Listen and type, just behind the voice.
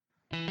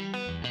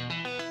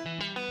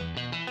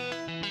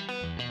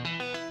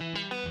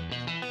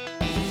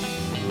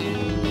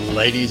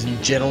Ladies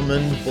and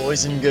gentlemen,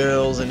 boys and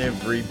girls, and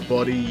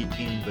everybody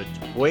in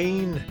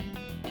between,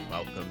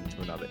 welcome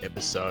to another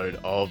episode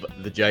of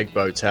the Jake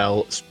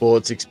Botel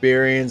Sports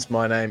Experience.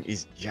 My name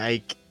is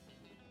Jake,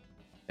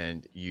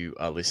 and you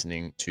are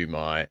listening to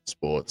my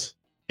sports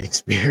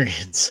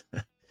experience.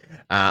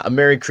 A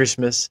Merry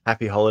Christmas,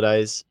 Happy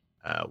Holidays,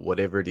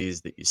 whatever it is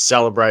that you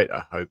celebrate.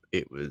 I hope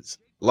it was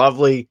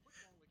lovely,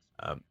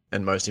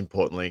 and most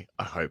importantly,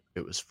 I hope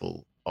it was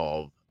full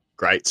of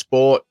great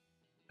sport.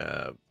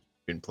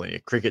 Been plenty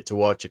of cricket to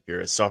watch. If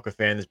you're a soccer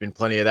fan, there's been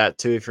plenty of that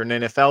too. If you're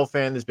an NFL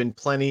fan, there's been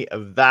plenty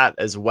of that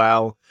as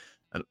well,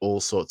 and all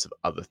sorts of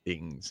other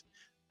things.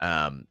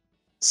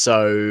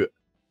 So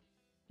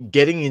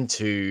getting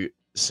into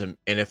some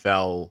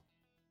NFL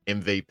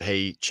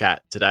MVP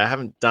chat today. I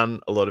haven't done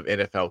a lot of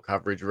NFL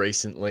coverage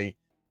recently,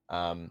 but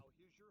I'm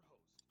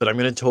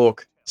going to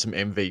talk some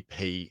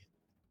MVP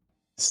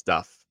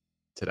stuff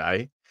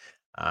today.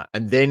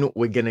 And then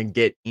we're going to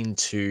get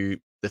into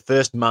the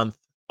first month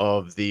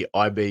of the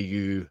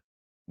IBU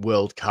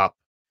World Cup,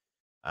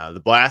 the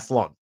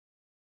Biathlon,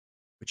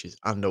 which is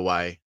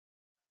underway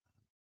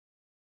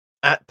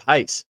at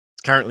pace.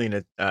 It's currently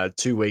in a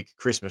 2-week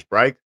Christmas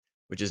break,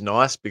 which is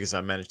nice because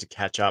I managed to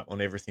catch up on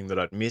everything that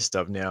I'd missed.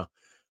 I've now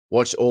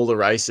watched all the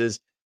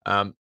races.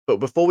 But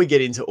before we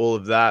get into all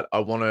of that, I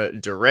want to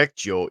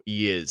direct your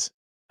ears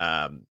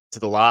to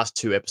the last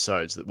 2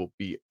 episodes that will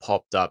be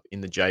popped up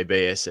in the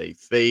JBSE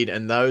feed.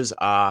 And those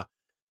are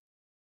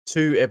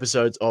 2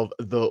 episodes of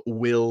the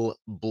Will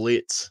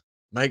Blitz.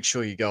 Make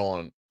sure you go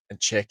on and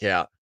check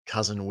out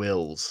Cousin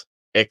Will's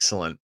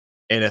excellent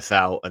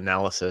NFL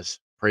analysis,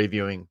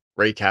 previewing,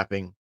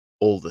 recapping,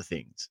 all the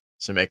things.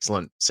 Some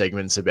excellent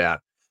segments about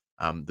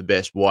the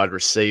best wide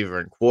receiver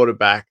and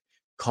quarterback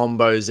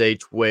combos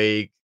each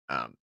week.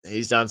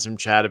 He's done some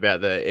chat about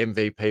the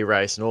MVP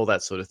race and all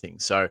that sort of thing.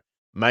 So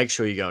make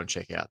sure you go and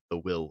check out the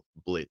Will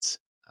Blitz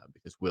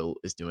because Will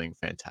is doing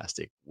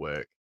fantastic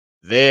work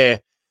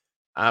there.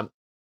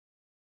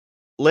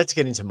 Let's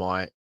get into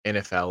my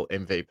NFL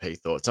MVP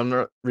thoughts. I'm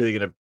not really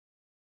going to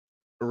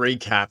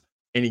recap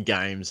any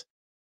games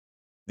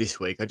this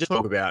week. I just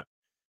talk about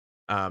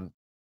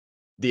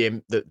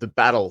the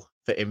battle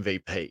for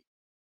MVP.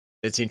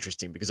 It's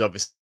interesting because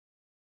obviously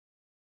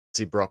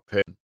Brock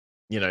Purdy,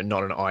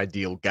 not an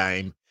ideal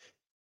game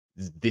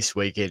this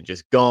weekend,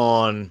 just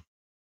gone.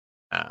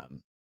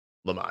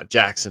 Lamar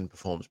Jackson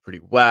performs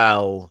pretty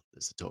well.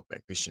 There's a talk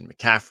about Christian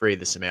McCaffrey.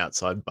 There's some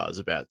outside buzz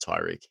about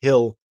Tyreek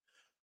Hill.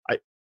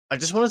 I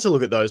just wanted to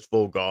look at those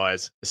 4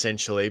 guys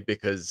essentially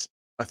because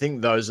I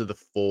think those are the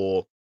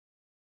 4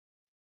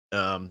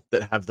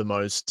 that have the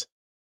most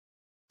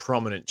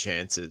prominent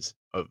chances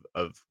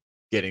of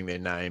getting their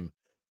name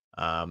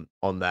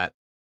on that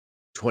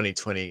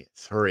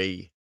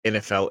 2023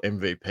 NFL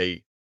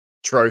MVP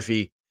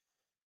trophy.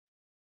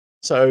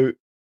 So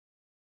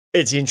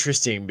it's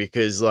interesting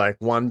because like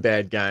one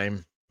bad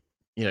game,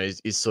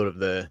 is sort of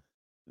the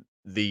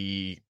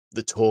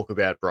talk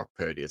about Brock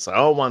Purdy. It's like,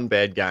 oh, one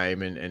bad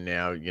game and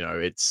now,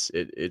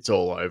 it's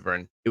all over.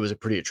 And it was a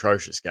pretty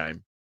atrocious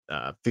game.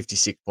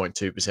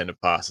 56.2%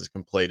 of passes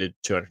completed,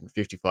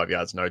 255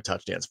 yards, no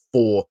touchdowns,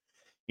 4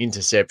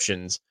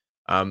 interceptions.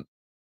 Now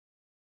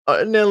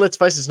let's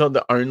face it, it's not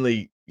the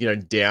only,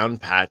 down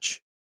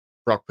patch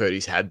Brock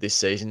Purdy's had this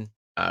season.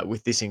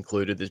 With this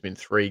included, there's been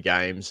 3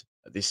 games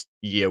this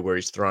year where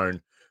he's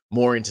thrown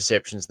more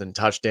interceptions than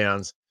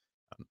touchdowns.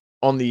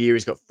 On the year,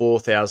 he's got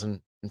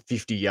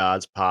 4,050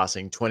 yards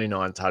passing,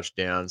 29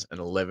 touchdowns, and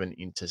 11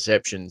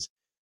 interceptions.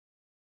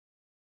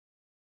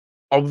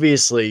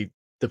 Obviously,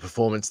 the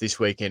performance this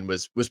weekend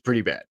was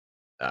pretty bad.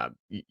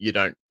 You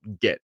don't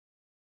get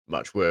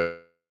much worse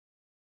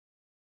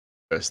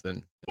than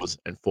it was,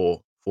 and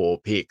 4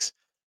 picks.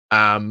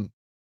 But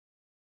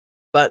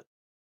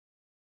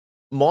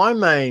my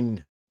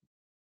main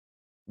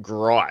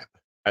gripe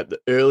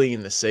early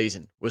in the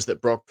season was that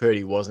Brock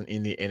Purdy wasn't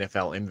in the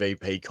NFL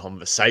MVP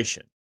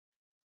conversation.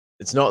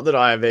 It's not that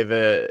I have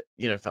ever,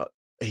 felt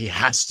he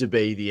has to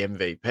be the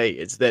MVP.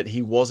 It's that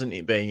he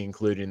wasn't being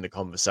included in the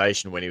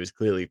conversation when he was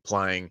clearly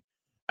playing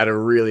at a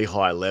really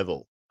high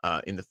level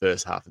in the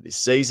first half of this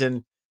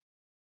season.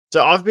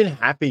 So I've been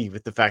happy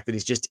with the fact that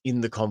he's just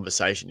in the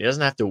conversation. He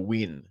doesn't have to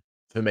win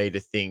for me to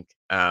think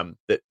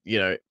that,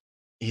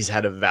 he's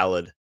had a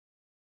valid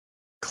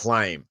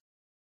claim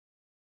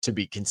to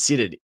be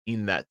considered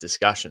in that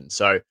discussion.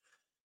 So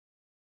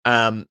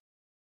I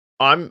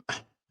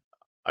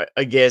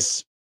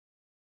guess,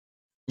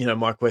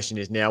 my question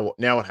is now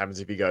what happens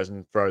if he goes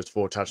and throws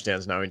 4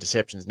 touchdowns, no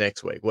interceptions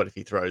next week? What if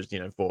he throws,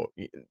 4,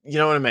 you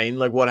know what I mean?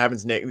 Like what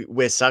happens next?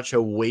 We're such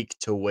a week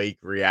to week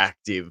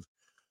reactive,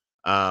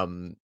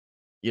 the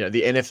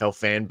NFL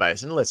fan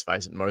base, and let's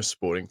face it, most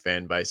sporting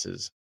fan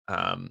bases,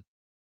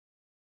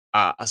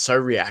 are so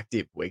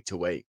reactive week to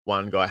week.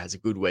 One guy has a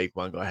good week,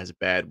 one guy has a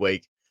bad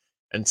week,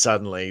 and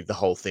suddenly the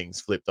whole thing's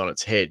flipped on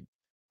its head.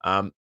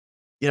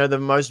 The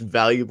most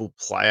valuable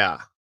player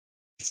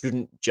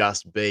shouldn't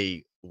just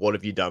be what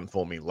have you done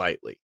for me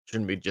lately?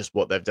 Shouldn't be just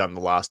what they've done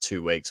the last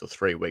 2 weeks or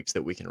 3 weeks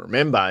that we can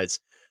remember. It's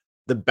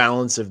the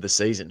balance of the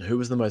season. Who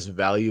was the most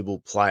valuable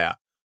player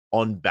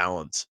on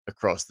balance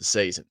across the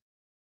season?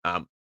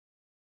 Um,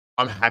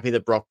 I'm happy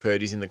that Brock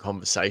Purdy's in the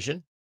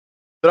conversation,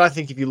 but I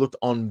think if you looked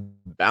on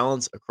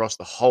balance across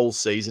the whole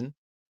season,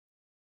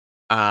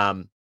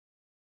 um,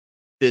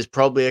 there's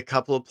probably a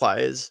couple of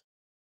players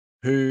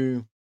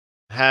who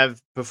have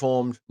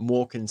performed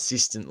more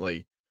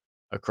consistently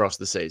across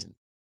the season.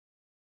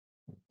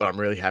 But I'm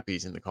really happy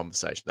he's in the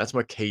conversation. That's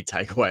my key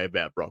takeaway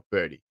about Brock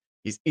Purdy.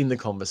 He's in the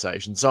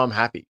conversation, so I'm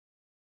happy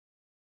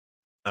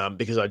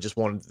because I just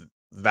wanted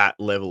that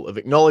level of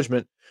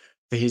acknowledgement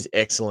for his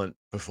excellent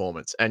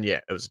performance. And yeah,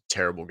 it was a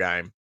terrible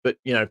game. But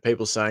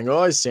people saying,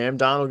 "Oh, is Sam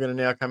Darnold going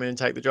to now come in and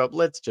take the job?"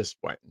 Let's just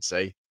wait and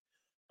see.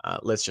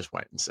 Let's just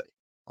wait and see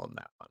on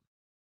that one.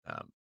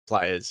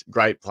 Players,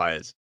 great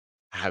players,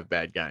 have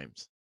bad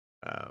games.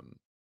 Um,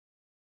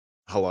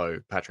 hello,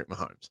 Patrick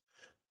Mahomes.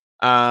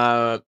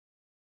 Uh,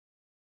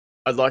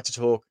 I'd like to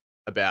talk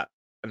about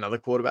another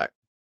quarterback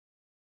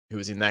who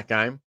was in that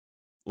game,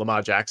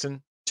 Lamar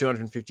Jackson,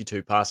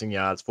 252 passing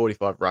yards,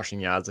 45 rushing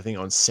yards, I think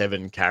on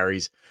 7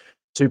 carries,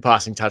 2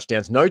 passing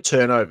touchdowns, no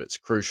turnovers,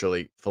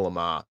 crucially for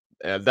Lamar.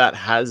 That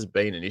has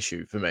been an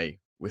issue for me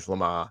with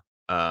Lamar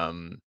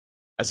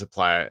as a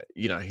player.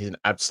 He's an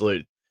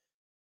absolute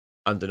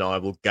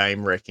undeniable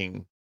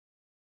game-wrecking,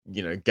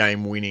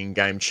 game-winning,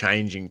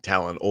 game-changing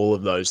talent, all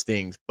of those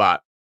things.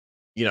 But,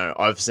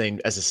 I've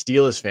seen, as a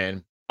Steelers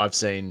fan, I've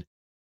seen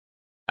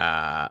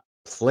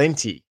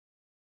plenty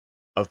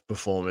of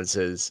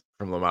performances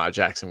from Lamar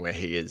Jackson where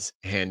he has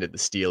handed the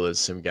Steelers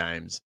some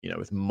games,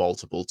 with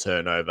multiple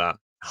turnover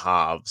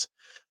halves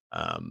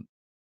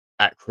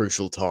at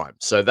crucial times.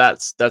 So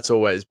that's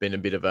always been a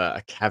bit of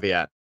a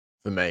caveat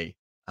for me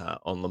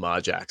on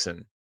Lamar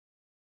Jackson.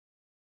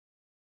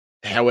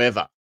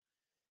 However,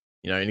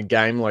 in a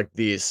game like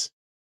this,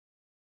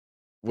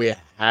 we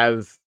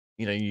have,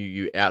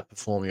 you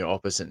outperform your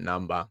opposite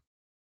number.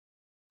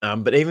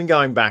 But even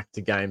going back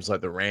to games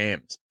like the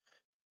Rams,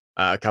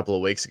 a couple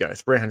of weeks ago,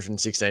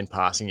 316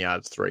 passing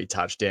yards, 3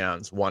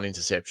 touchdowns, 1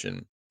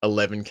 interception,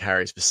 11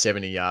 carries for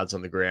 70 yards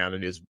on the ground,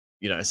 and is,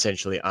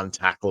 essentially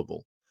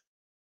untackleable.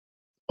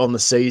 On the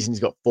season,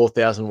 he's got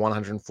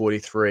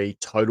 4,143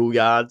 total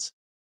yards.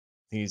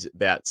 He's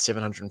about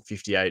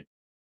 758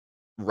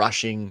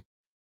 rushing,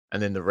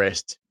 and then the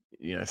rest,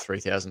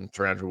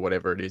 3,300,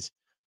 whatever it is,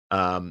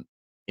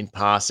 in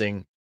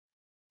passing.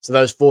 So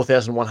those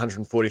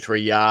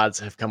 4,143 yards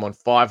have come on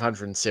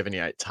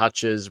 578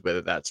 touches,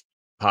 whether that's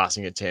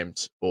passing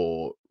attempts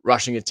or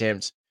rushing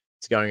attempts.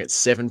 It's going at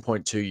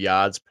 7.2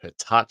 yards per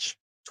touch,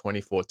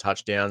 24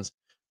 touchdowns.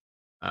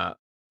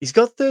 He's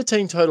got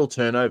 13 total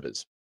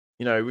turnovers,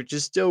 which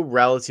is still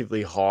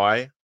relatively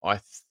high, I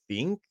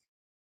think,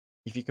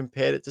 if you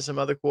compared it to some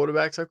other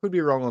quarterbacks. I could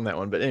be wrong on that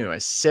one. But anyway,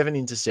 7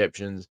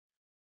 interceptions,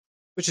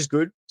 which is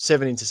good.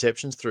 7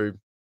 interceptions through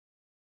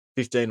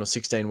 15 or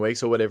 16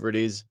 weeks or whatever it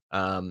is.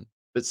 But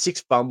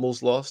 6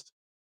 fumbles lost.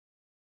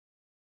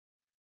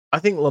 I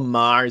think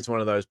Lamar is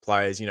one of those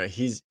players,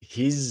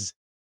 his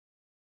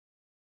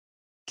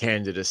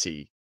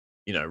candidacy,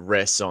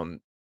 rests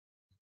on,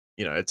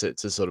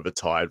 it's a sort of a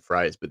tired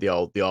phrase, but the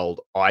old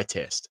eye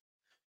test.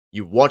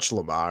 You watch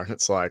Lamar and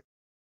it's like,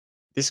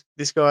 this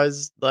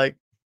guy's like,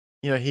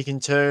 he can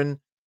turn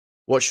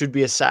what should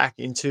be a sack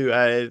into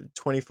a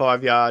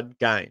 25-yard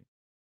gain.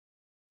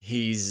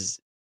 He's,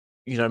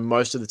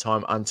 most of the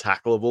time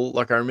untackleable.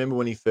 Like, I remember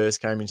when he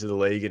first came into the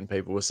league and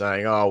people were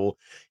saying, "Oh, well,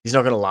 he's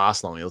not going to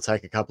last long. He'll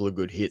take a couple of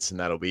good hits and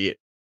that'll be it,"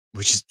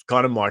 which is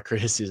kind of my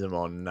criticism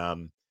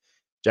on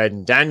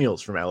Jaden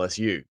Daniels from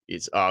LSU.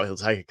 It's, "Oh, he'll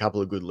take a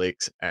couple of good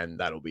licks and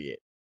that'll be it."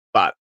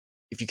 But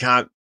if you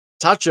can't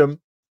touch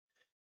him,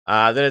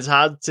 then it's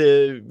hard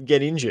to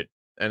get injured.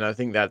 And I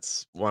think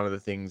that's one of the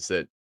things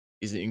that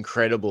is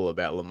incredible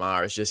about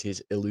Lamar is just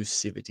his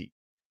elusivity.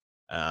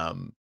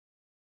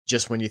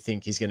 Just when you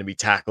think he's going to be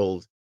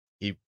tackled,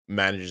 he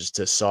manages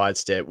to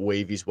sidestep,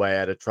 weave his way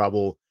out of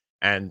trouble.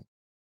 And,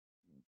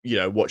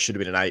 what should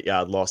have been an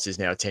 8-yard loss is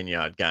now a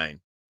 10-yard gain.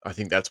 I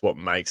think that's what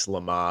makes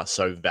Lamar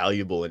so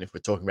valuable. And if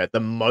we're talking about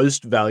the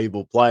most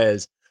valuable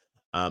players,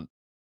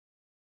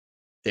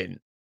 then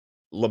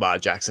Lamar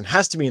Jackson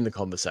has to be in the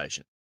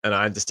conversation. And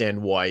I understand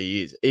why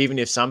he is. Even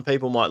if some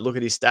people might look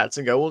at his stats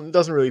and go, "Well, it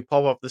doesn't really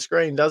pop off the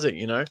screen, does it?"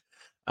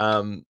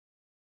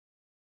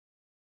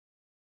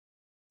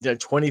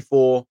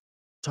 24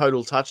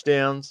 total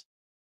touchdowns.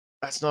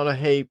 That's not a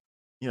heap.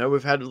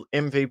 We've had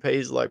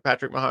MVPs like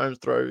Patrick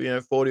Mahomes throw,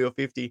 40 or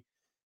 50.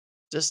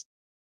 Just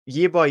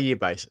year by year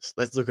basis.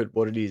 Let's look at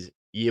what it is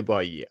year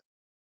by year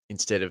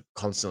instead of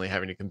constantly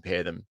having to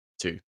compare them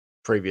to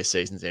previous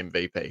season's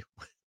MVP.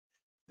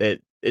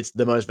 That it's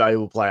the most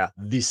valuable player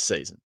this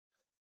season.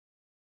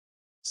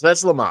 So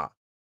that's Lamar.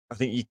 I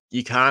think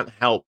you can't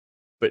help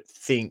but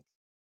think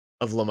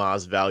of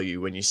Lamar's value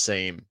when you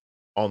see him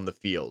on the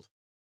field.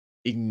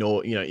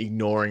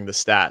 Ignoring the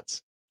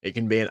stats. It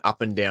can be an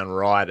up and down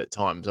ride at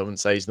times. I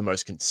wouldn't say he's the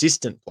most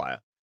consistent player.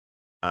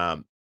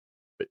 But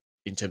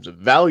in terms of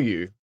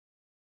value,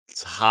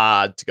 it's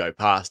hard to go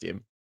past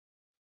him.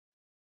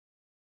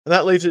 And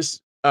that leaves us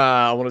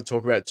I want to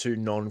talk about two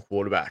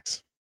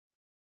non-quarterbacks,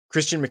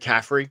 Christian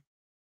McCaffrey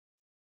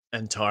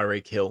and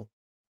Tyreek Hill.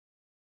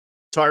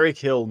 Tyreek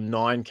Hill,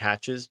 9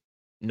 catches,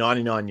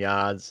 99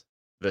 yards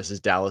versus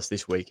Dallas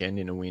this weekend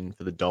in a win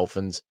for the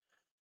Dolphins.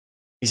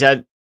 He's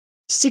had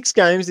 6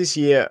 games this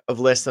year of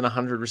less than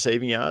 100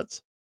 receiving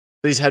yards,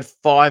 but he's had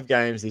 5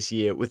 games this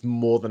year with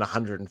more than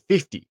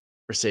 150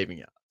 receiving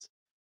yards.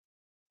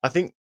 I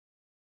think,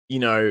 you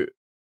know,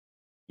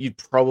 you'd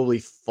probably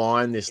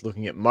find this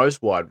looking at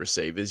most wide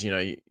receivers.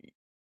 They're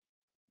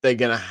going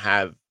to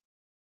have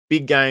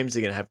big games,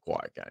 they're going to have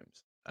quiet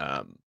games.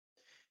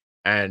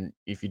 And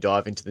if you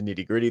dive into the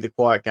nitty gritty, the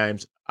quiet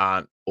games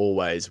aren't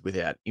always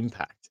without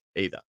impact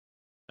either.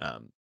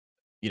 Um,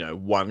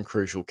 one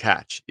crucial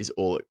catch is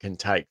all it can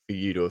take for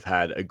you to have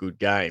had a good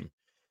game.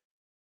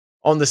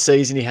 On the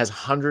season, he has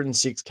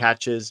 106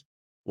 catches,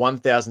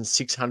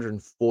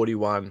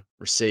 1,641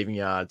 receiving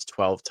yards,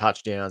 12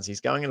 touchdowns.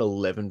 He's going at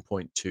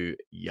 11.2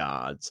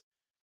 yards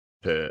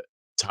per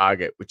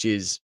target, which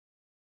is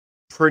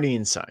pretty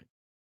insane.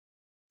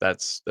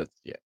 That's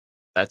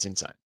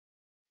insane.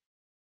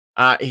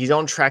 He's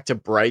on track to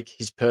break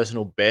his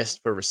personal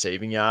best for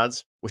receiving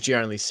yards, which he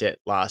only set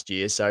last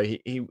year. So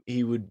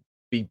he would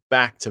be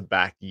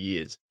back-to-back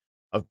years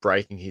of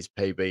breaking his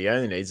PB. He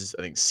only needs,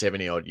 I think,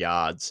 70 odd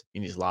yards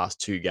in his last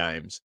 2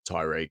 games,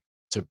 Tyreek,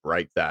 to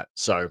break that.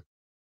 So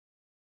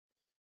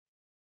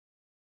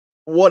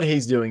what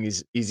he's doing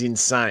is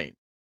insane,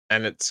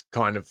 and it's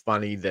kind of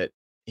funny that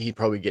he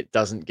probably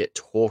doesn't get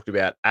talked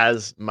about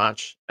as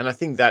much. And I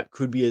think that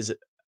could be as a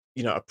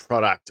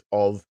product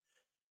of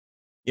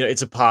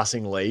it's a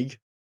passing league.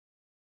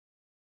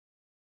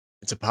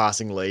 It's a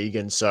passing league,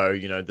 and so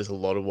there's a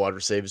lot of wide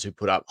receivers who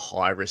put up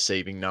high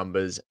receiving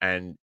numbers.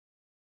 And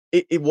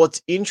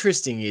what's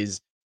interesting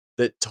is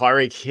that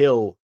Tyreek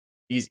Hill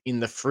is in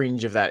the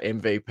fringe of that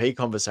MVP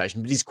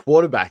conversation, but his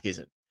quarterback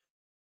isn't.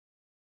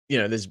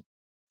 There's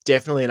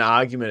definitely an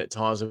argument at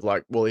times of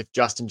like, well, if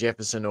Justin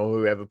Jefferson or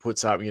whoever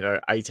puts up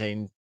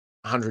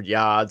 1,800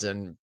 yards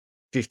and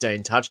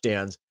 15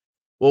 touchdowns,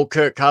 well,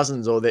 Kirk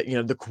Cousins or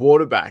the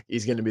quarterback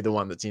is going to be the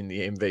one that's in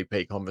the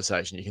MVP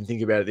conversation. You can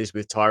think about this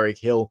with Tyreek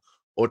Hill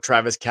or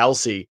Travis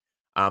Kelce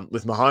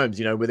with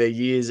Mahomes, with their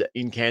years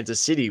in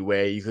Kansas City,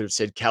 where you could have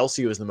said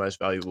Kelce was the most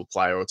valuable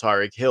player or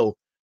Tyreek Hill,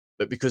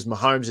 but because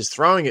Mahomes is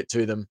throwing it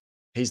to them,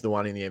 he's the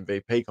one in the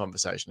MVP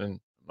conversation. And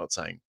I'm not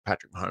saying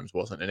Patrick Mahomes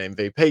wasn't an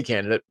MVP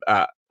candidate,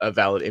 a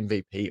valid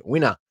MVP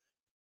winner,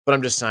 but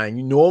I'm just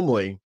saying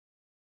normally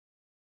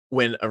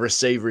when a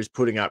receiver is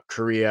putting up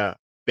career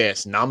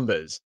best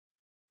numbers,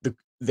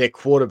 their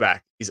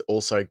quarterback is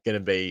also going to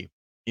be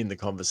in the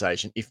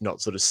conversation, if not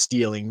sort of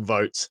stealing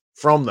votes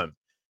from them.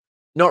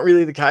 Not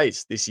really the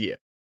case this year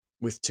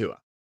with Tua.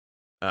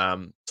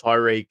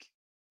 Tyreek,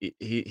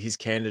 his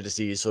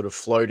candidacy is sort of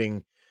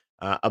floating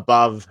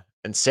above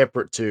and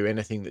separate to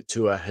anything that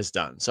Tua has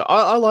done. So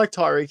I like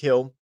Tyreek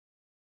Hill.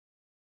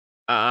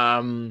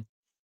 I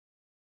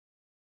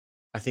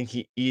think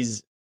he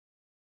is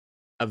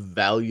a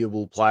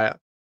valuable player.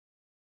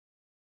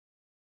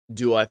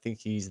 Do I think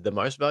he's the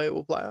most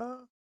valuable player?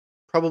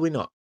 Probably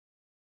not.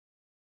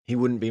 He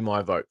wouldn't be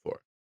my vote for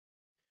it.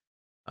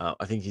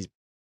 I think he's,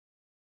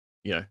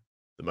 the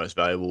most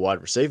valuable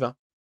wide receiver,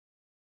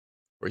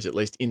 or he's at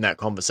least in that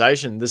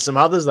conversation. There's some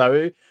others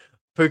though.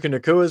 Puka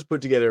Nakua's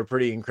put together a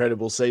pretty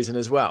incredible season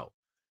as well.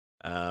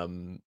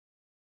 There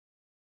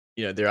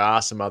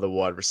are some other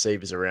wide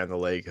receivers around the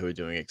league who are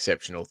doing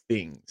exceptional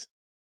things.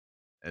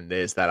 And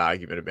there's that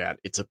argument about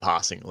it's a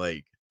passing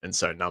league. And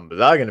so numbers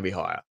are going to be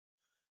higher.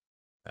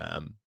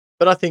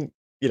 But I think,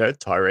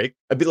 Tyreek,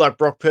 a bit like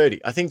Brock Purdy,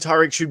 I think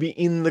Tyreek should be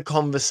in the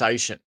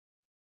conversation.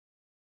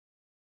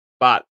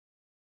 But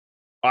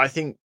I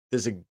think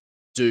there's a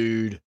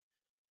dude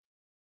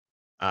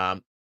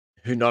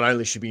who not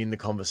only should be in the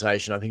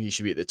conversation, I think he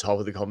should be at the top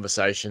of the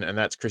conversation, and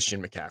that's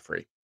Christian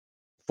McCaffrey.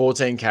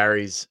 14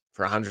 carries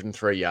for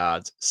 103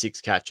 yards,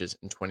 6 catches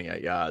and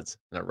 28 yards,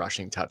 and a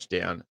rushing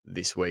touchdown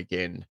this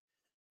weekend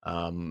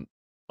on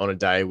a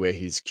day where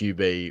his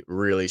QB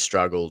really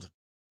struggled.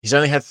 He's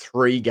only had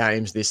 3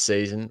 games this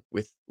season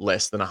with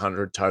less than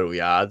 100 total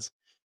yards,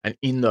 and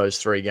in those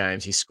 3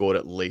 games, he scored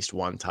at least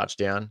 1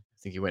 touchdown. I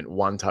think he went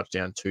 1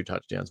 touchdown, 2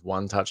 touchdowns,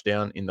 1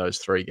 touchdown in those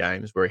 3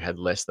 games where he had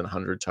less than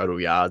 100 total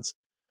yards.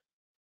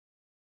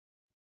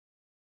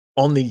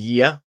 On the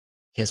year,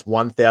 he has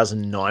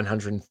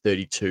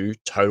 1,932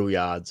 total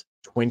yards,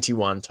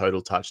 21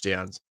 total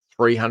touchdowns,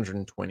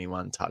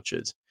 321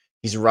 touches.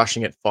 He's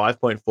rushing at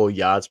 5.4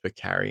 yards per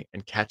carry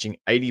and catching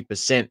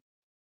 80%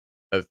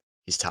 of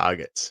his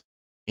targets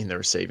in the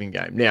receiving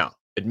game. Now,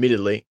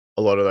 admittedly,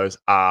 a lot of those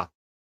are,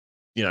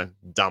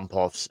 dump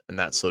offs and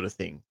that sort of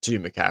thing to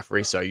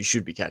McCaffrey. So you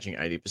should be catching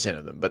 80%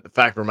 of them. But the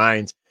fact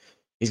remains,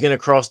 he's going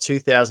to cross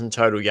 2,000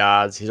 total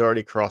yards. He's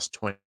already crossed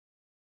 20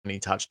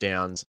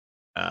 touchdowns.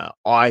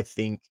 I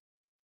think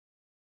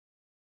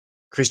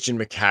Christian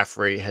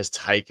McCaffrey has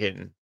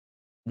taken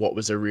what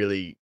was a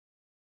really,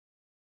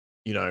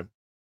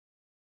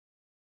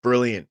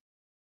 brilliant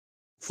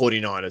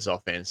 49ers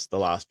offense the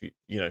last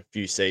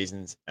few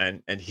seasons,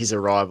 and his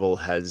arrival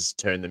has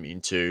turned them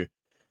into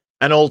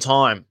an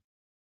all-time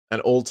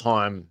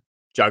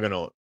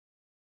juggernaut.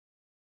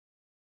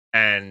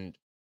 And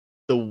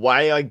the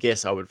way I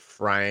guess I would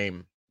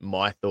frame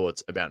my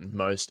thoughts about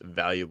most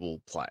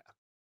valuable player,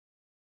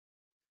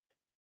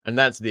 and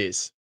that's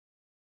this.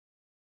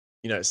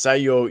 Say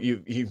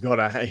you've got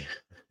a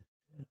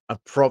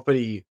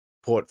property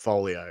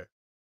portfolio,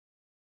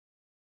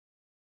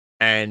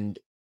 and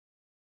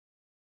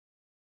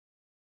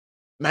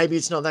maybe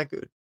it's not that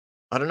good.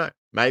 I don't know.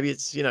 Maybe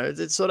it's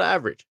sort of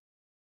average,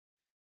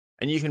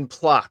 and you can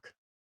pluck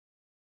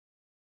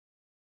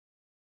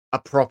a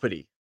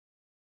property,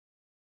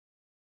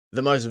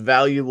 the most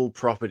valuable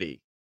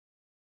property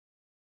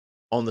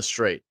on the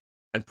street,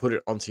 and put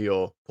it onto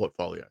your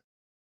portfolio.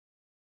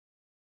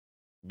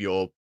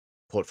 Your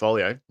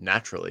portfolio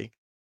naturally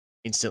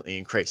instantly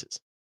increases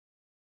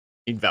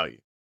in value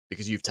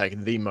because you've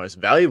taken the most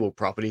valuable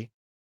property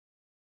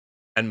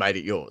and made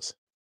it yours.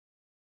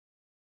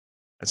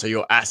 And so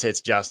your assets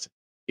just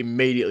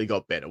immediately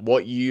got better.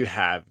 What you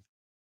have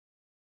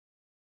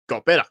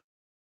got better.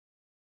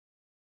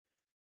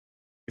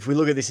 If we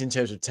look at this in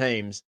terms of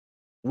teams,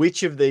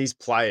 which of these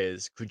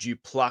players could you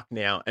pluck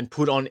now and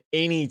put on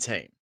any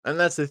team? And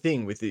that's the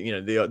thing with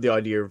the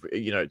idea of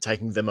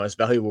taking the most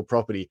valuable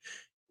property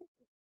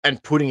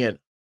and putting it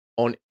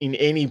on in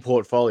any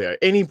portfolio.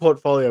 Any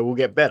portfolio will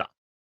get better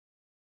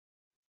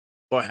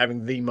by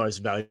having the most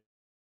valuable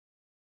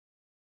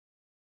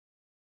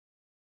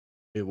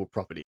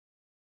property.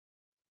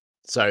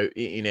 So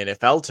in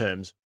NFL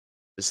terms,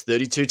 there's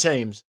 32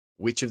 teams.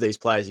 Which of these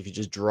players, if you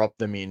just drop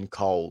them in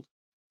cold,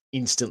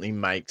 instantly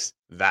makes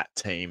that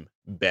team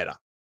better?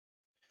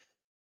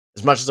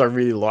 As much as I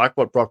really like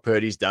what Brock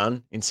Purdy's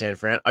done in San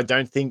Fran, I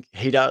don't think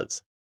he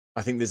does.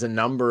 I think there's a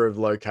number of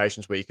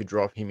locations where you could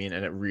drop him in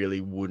and it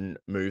really wouldn't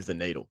move the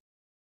needle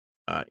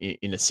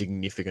in a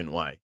significant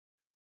way.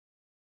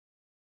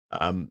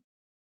 I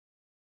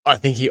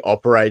think he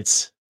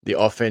operates the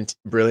offense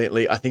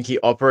brilliantly. I think he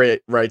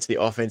operates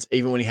the offense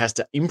even when he has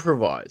to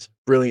improvise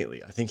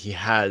brilliantly. I think he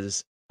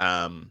has,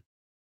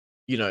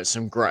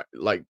 some great,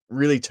 like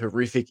really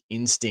terrific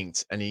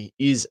instincts, and he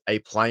is a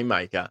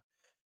playmaker.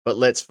 But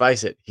let's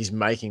face it, he's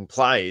making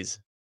plays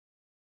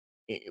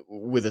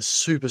with a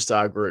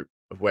superstar group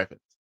of weapons.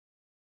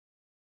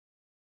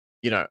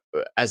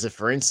 As a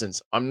for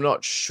instance, I'm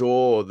not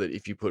sure that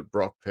if you put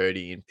Brock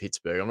Purdy in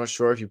Pittsburgh, I'm not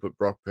sure if you put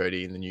Brock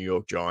Purdy in the New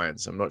York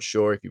Giants, I'm not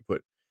sure if you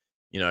put,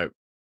 you know,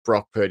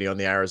 Brock Purdy on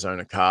the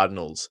Arizona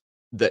Cardinals,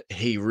 that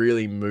he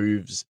really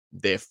moves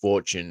their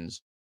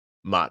fortunes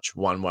much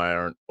one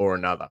way or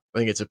another. I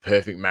think it's a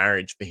perfect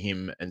marriage for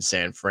him and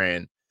San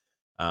Fran.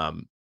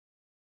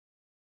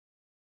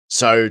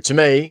 So to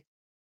me,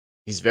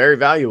 he's very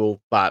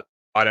valuable, but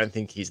I don't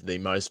think he's the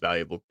most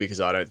valuable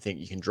because I don't think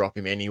you can drop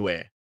him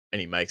anywhere and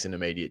he makes an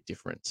immediate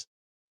difference.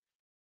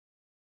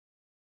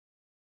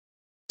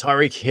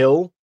 Tyreek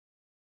Hill,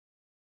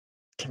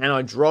 can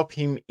I drop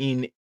him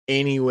in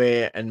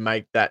anywhere and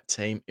make that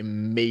team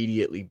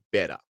immediately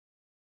better?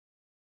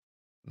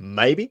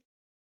 Maybe.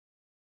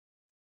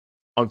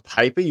 On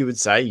paper, you would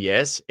say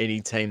yes,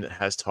 any team that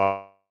has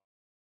Tyreek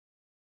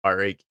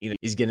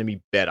is going to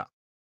be better.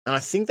 And I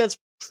think that's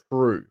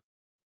true.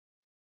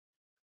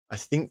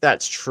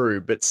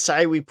 But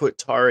say we put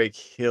Tyreek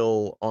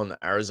Hill on the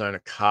Arizona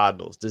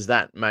Cardinals. Does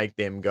that make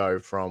them go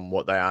from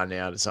what they are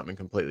now to something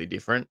completely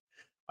different?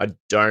 I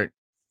don't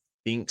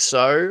think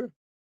so.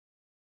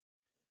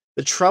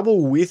 The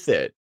trouble with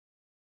it,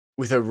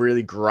 with a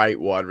really great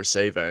wide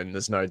receiver, and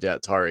there's no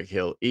doubt Tyreek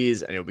Hill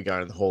is, and he'll be going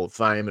to the Hall of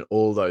Fame and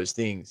all those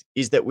things,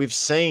 is that we've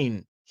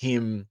seen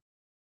him,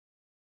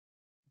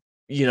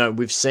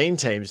 we've seen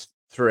teams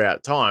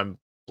throughout time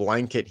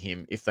blanket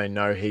him if they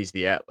know he's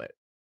the outlet.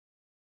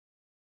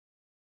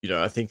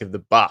 I think of the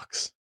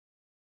Bucks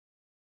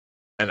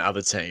and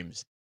other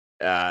teams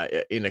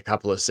in a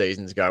couple of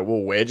seasons go,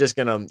 well, you're just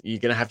going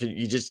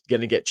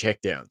to get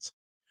checkdowns.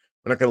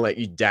 We're not going to let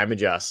you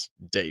damage us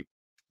deep.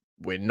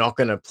 We're not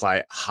going to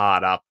play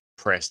hard up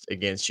pressed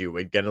against you.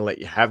 We're going to let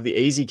you have the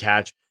easy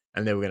catch,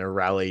 and then we're going to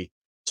rally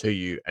to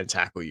you and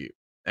tackle you.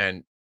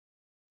 And,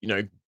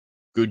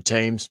 good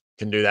teams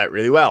can do that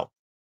really well.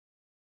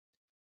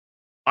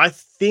 I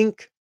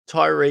think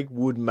Tyreek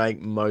would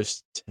make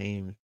most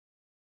teams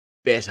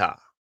better.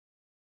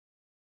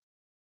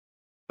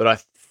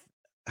 But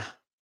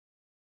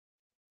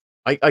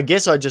I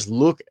guess I just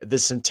look,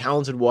 there's some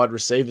talented wide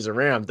receivers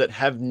around that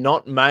have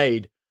not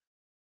made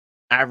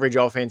average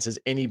offenses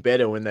any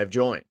better when they've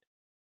joined.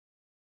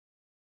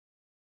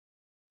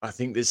 I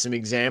think there's some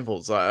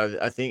examples.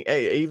 I think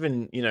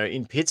even,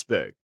 in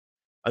Pittsburgh,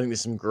 I think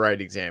there's some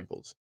great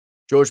examples.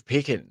 George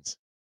Pickens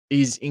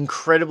is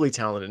incredibly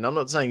talented. And I'm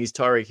not saying he's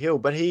Tyreek Hill,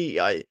 but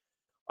I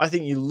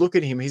think you look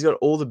at him, he's got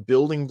all the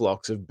building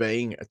blocks of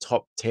being a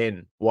top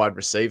 10 wide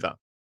receiver.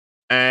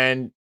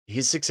 And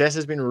his success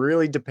has been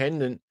really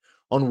dependent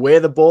on where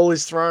the ball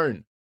is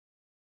thrown.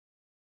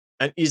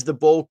 And is the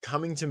ball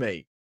coming to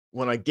me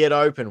when I get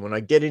open, when I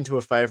get into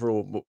a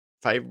favorable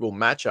favorable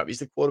matchup. He's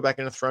the quarterback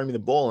going to throw me the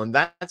ball. And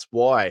that's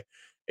why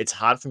it's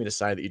hard for me to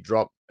say that you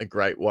drop a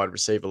great wide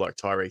receiver like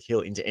Tyreek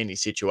Hill into any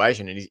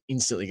situation and he's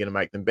instantly going to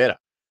make them better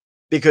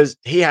because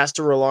he has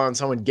to rely on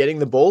someone getting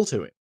the ball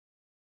to him.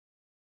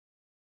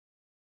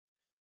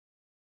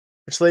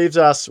 Which leaves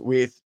us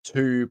with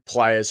two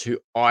players who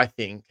I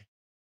think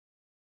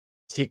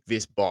tick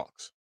this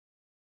box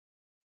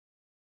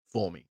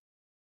for me.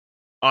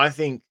 I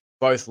think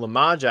both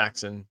Lamar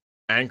Jackson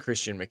and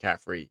Christian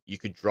McCaffrey, you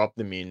could drop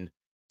them in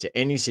to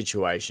any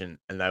situation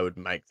and they would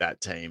make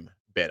that team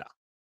better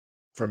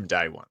from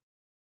day one.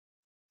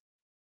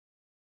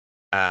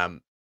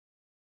 And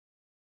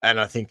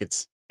I think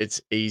it's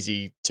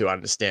easy to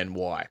understand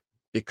why,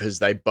 because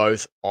they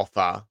both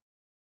offer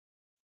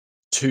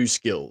two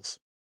skills.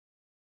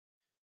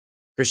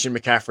 Christian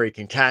McCaffrey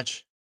can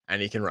catch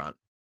and he can run.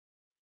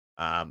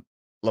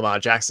 Lamar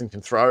Jackson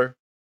can throw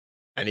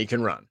and he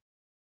can run.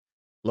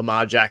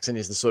 Lamar Jackson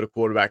is the sort of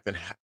quarterback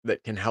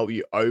that can help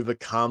you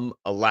overcome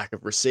a lack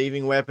of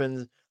receiving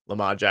weapons.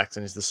 Lamar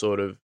Jackson is the sort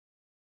of,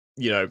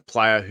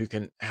 player who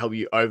can help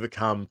you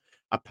overcome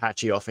a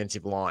patchy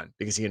offensive line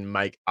because he can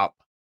make up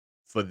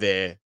for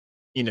their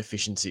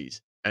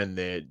inefficiencies and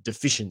their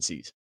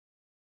deficiencies.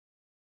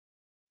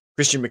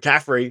 Christian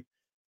McCaffrey,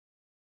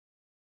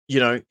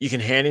 you can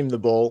hand him the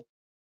ball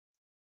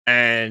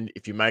and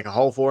if you make a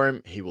hole for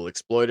him, he will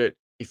exploit it.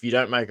 If you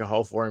don't make a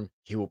hole for him,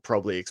 he will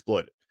probably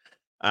exploit it.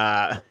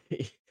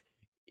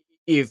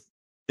 If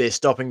they're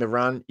stopping the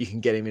run, you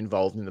can get him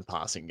involved in the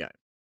passing game.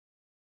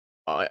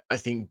 I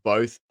think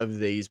both of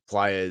these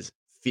players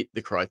fit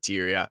the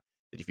criteria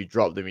that if you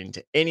drop them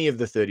into any of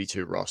the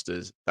 32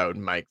 rosters, they would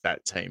make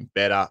that team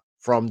better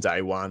from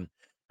day one.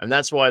 And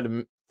that's why,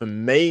 for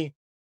me,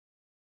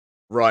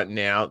 right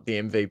now,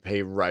 the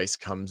MVP race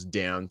comes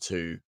down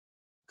to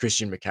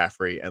Christian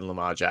McCaffrey and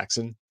Lamar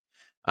Jackson.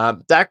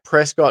 Dak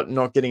Prescott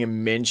not getting a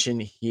mention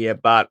here,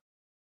 but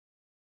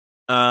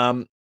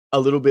a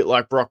little bit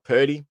like Brock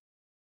Purdy.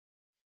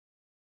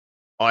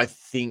 I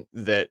think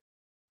that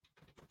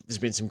there's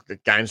been some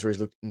games where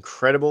he's looked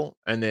incredible,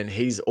 and then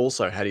he's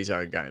also had his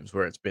own games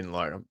where it's been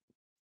like, and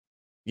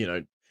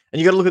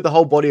you got to look at the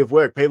whole body of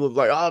work. People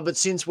are like, but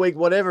since week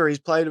whatever, he's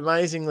played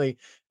amazingly.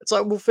 It's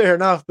like, well, fair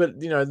enough, but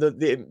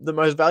the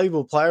most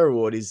valuable player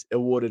award is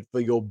awarded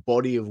for your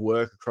body of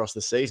work across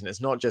the season.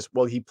 It's not just,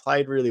 well, he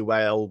played really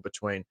well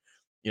between,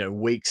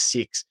 week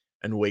 6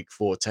 and week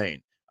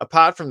 14.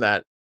 Apart from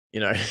that,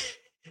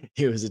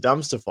 he was a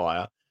dumpster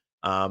fire.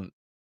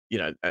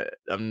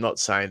 I'm not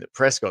saying that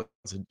Prescott's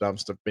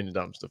been a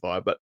dumpster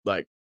fire, but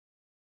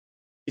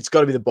it's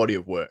got to be the body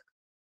of work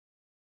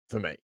for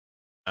me.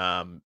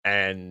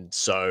 And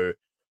so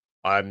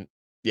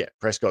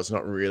Prescott's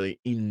not really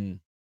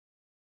in.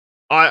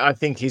 I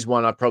think he's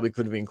one I probably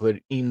could have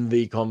included in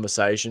the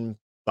conversation,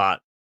 but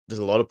there's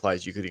a lot of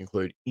players you could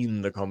include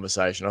in the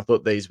conversation. I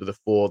thought these were the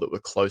four that were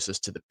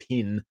closest to the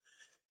pin.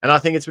 And I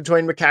think it's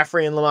between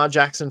McCaffrey and Lamar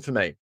Jackson for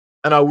me.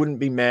 And I wouldn't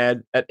be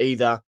mad at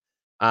either.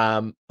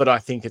 But I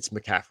think it's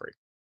McCaffrey.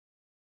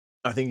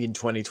 I think in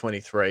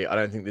 2023, I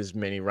don't think there's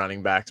many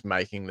running backs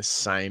making the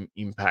same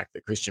impact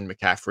that Christian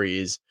McCaffrey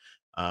is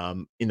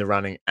in the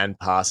running and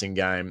passing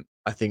game.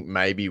 I think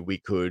maybe we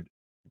could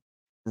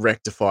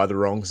rectify the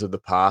wrongs of the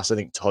past. I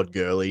think Todd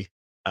Gurley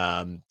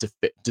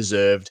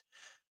deserved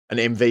an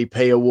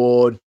MVP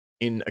award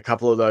in a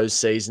couple of those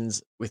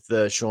seasons with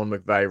the Sean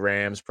McVay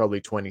Rams,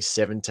 probably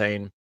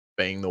 2017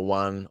 being the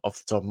one off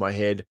the top of my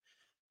head.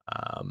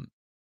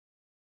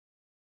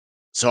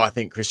 So I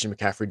think Christian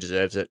McCaffrey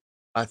deserves it.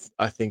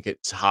 I think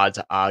it's hard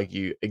to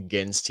argue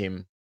against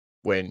him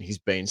when he's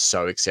been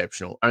so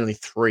exceptional. Only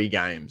 3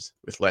 games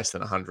with less than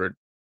 100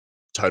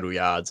 total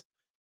yards,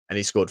 and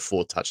he scored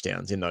 4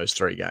 touchdowns in those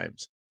 3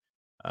 games.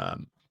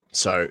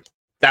 So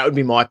that would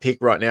be my pick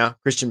right now.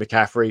 Christian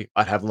McCaffrey.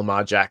 I'd have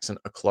Lamar Jackson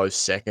a close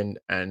second,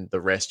 and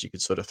the rest you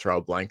could sort of throw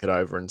a blanket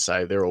over and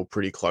say they're all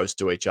pretty close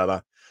to each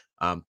other,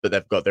 but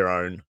they've got their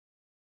own,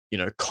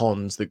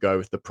 cons that go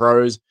with the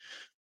pros.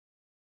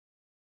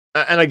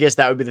 And I guess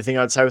that would be the thing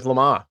I'd say with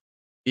Lamar,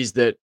 is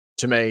that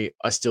to me,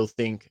 I still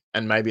think,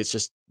 and maybe it's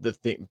just the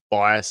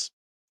bias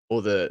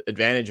or the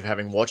advantage of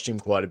having watched him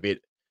quite a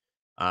bit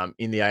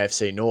in the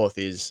AFC North,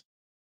 is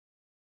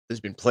there's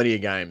been plenty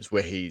of games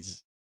where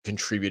he's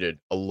contributed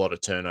a lot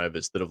of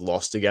turnovers that have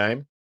lost a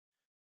game.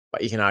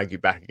 But you can argue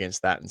back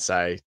against that and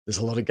say there's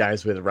a lot of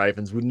games where the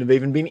Ravens wouldn't have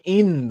even been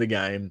in the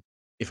game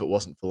if it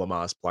wasn't for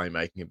Lamar's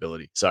playmaking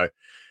ability. So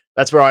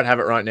that's where I'd have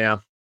it right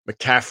now.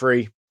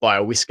 McCaffrey by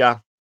a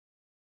whisker,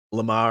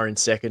 Lamar in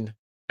second,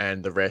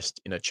 and the rest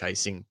in a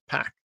chasing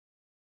pack.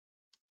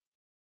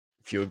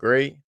 If you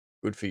agree,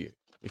 good for you.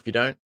 If you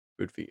don't,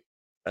 good for you.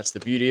 That's the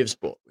beauty of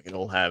sport. We can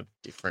all have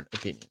different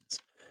opinions.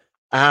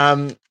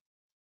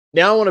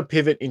 Now I want to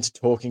pivot into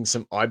talking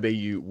some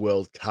IBU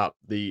World Cup.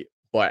 The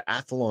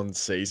biathlon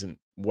season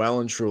well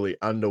and truly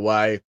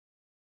underway.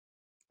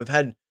 We've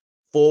had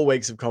 4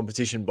 weeks of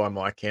competition by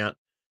my count.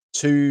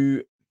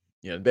 The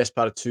best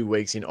part of 2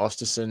 weeks in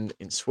Oestersund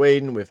in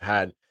Sweden. We've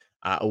had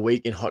a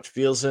week in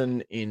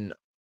Hochfilzen in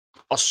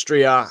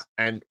Austria,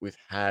 and we've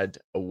had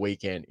a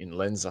weekend in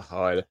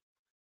Lenzerheide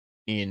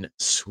in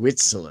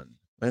Switzerland.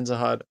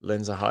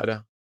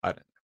 Lenzerheide. I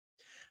don't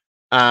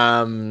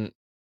know.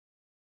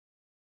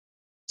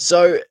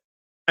 So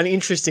an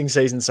interesting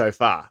season so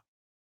far.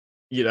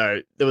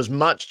 There was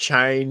much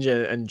change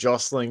and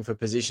jostling for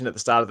position at the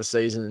start of the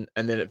season,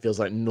 and then it feels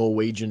like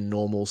Norwegian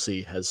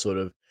normalcy has sort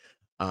of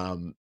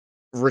um,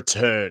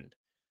 returned.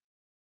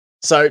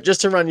 So just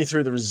to run you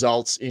through the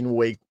results in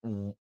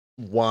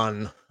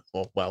one,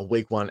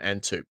 week one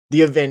and two,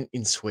 the event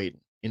in Sweden,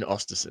 in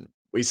Ostersund.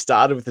 We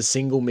started with a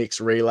single mix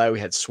relay. We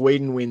had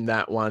Sweden win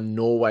that one,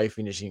 Norway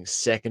finishing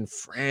second,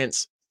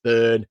 France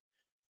third.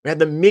 We had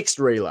the mixed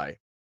relay,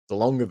 the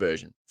longer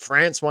version.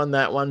 France won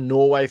that one,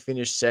 Norway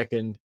finished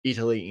second,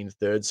 Italy in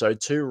third. So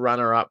two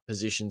runner-up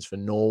positions for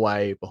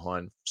Norway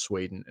behind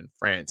Sweden and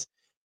France.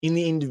 In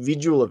the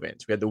individual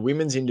events, we had the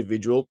women's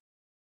individual,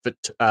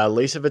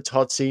 Lisa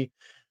Vitozzi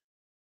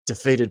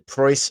defeated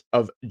Preuss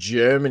of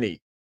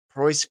Germany.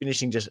 Preuss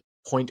finishing just zero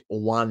point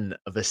 0.1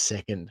 of a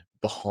second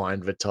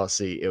behind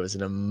Vitossi. It was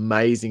an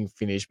amazing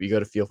finish, but you got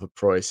to feel for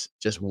Preuss,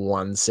 just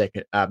 1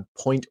 second,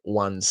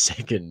 0.1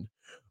 second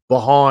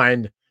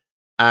behind.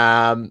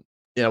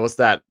 What's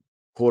that?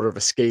 Quarter of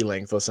a ski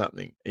length or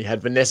something. You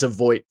had Vanessa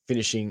Voigt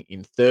finishing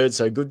in third,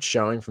 so good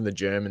showing from the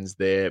Germans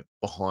there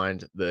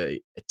behind the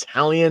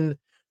Italian.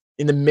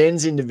 In the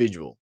men's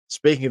individual,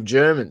 speaking of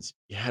Germans,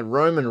 you had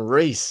Roman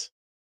Reis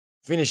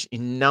finished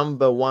in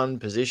number one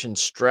position.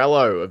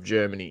 Strello of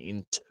Germany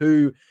in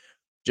two.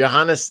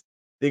 Johannes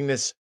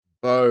Dignes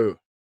Bo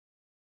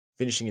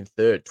finishing in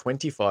third,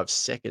 25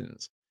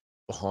 seconds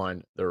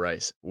behind the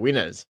race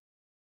winners.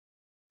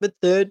 But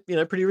third,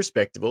 pretty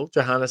respectable.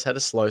 Johannes had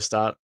a slow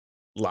start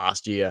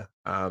last year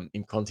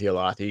in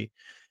Contiolahti.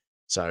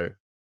 So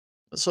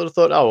I sort of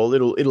thought,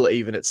 it'll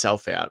even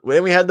itself out.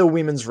 Then we had the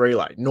women's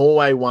relay.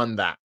 Norway won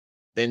that,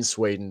 then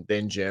Sweden,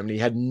 then Germany.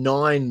 Had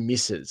 9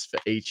 misses for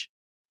each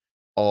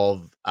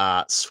of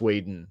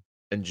Sweden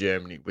and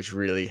Germany, which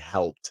really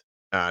helped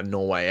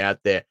Norway out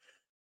there.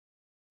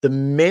 The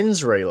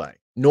men's relay,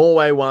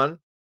 Norway won,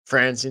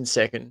 France in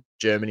second,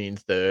 Germany in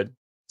third.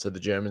 So the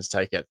Germans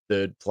take out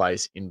third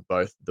place in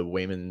both the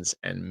women's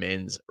and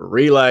men's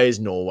relays.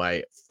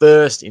 Norway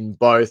first in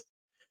both.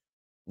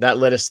 That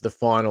led us to the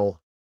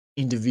final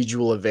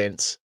individual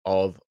events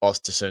of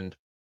Ostersund,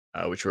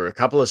 which were a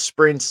couple of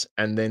sprints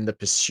and then the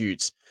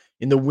pursuits.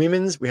 In the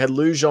women's, we had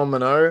Lou Jean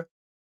Monod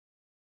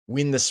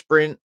win the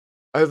sprint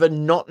over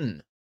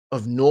Notten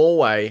of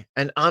Norway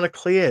and Anna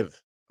Kleev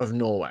of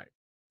Norway.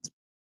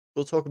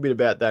 We'll talk a bit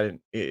about that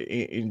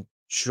in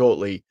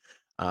shortly.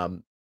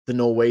 The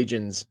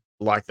Norwegians,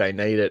 like they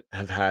need it,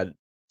 have had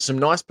some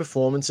nice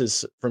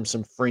performances from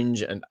some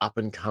fringe and up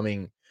and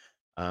coming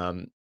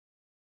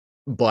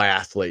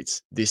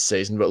biathletes this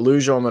season. But Lou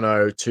Jean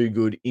Monod, too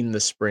good in the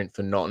sprint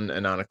for Notten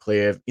and Anna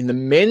Kleev. In the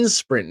men's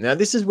sprint, now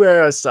this is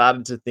where I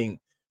started to think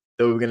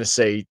that we were going to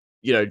see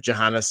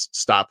Johannes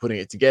start putting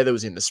it together. It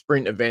was in the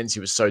sprint events. He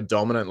was so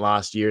dominant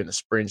last year in the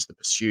sprints, the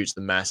pursuits,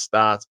 the mass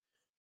starts.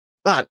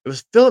 But it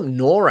was Philipp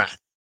Norath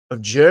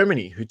of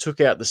Germany who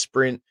took out the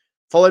sprint,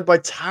 followed by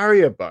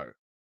Tarja Bo,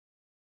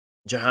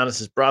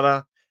 Johannes'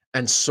 brother,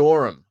 and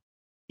Sorum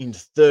in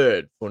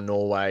third for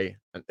Norway.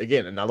 And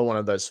again, another one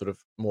of those sort of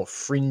more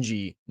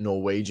fringy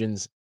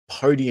Norwegians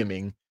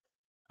podiuming,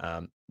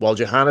 while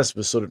Johannes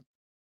was sort of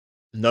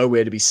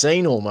nowhere to be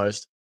seen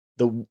almost.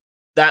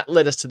 That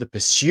led us to the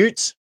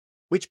pursuits,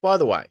 which, by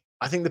the way,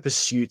 I think the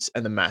pursuits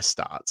and the mass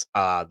starts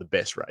are the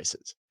best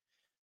races.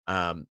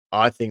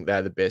 I think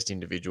they're the best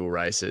individual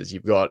races.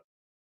 You've got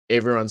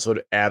everyone sort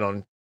of out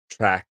on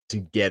track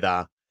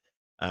together.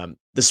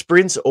 The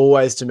sprints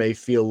always, to me,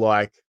 feel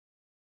like,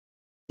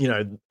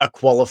 a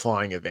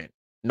qualifying event,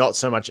 not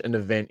so much an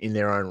event in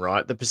their own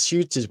right. The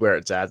pursuits is where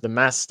it's at. The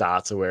mass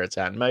starts are where it's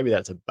at. And maybe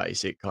that's a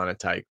basic kind of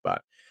take,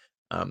 but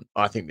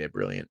I think they're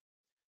brilliant.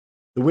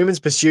 The women's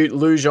pursuit,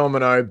 Lou Jean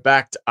Monod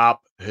backed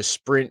up her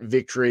sprint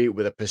victory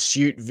with a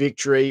pursuit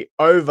victory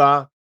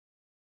over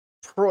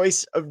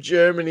Preuss of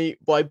Germany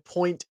by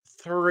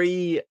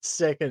 0.3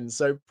 seconds.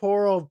 So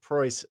poor old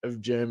Preuss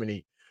of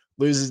Germany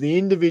loses the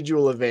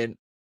individual event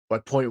by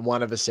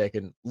 0.1 of a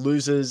second,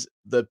 loses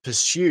the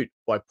pursuit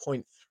by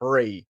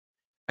 0.3,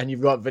 and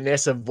you've got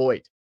Vanessa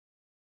Voigt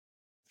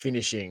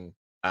finishing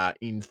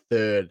in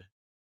third.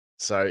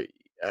 So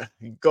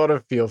you got a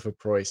feel for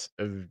Preuss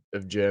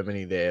of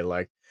Germany there.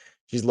 Like,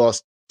 she's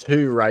lost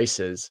 2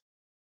 races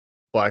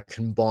by a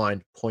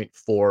combined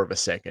 0.4 of a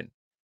second.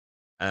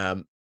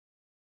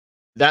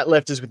 That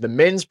left us with the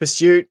men's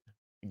pursuit.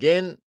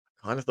 Again,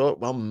 kind of thought,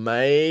 well,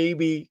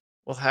 maybe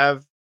we'll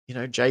have,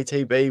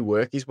 JTB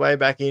work his way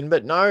back in.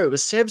 But no, it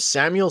was Seb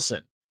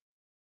Samuelsson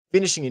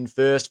finishing in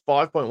first,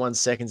 5.1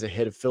 seconds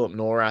ahead of Philipp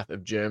Norath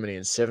of Germany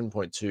and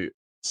 7.2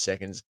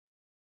 seconds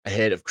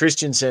ahead of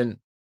Christensen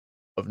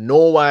of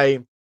Norway.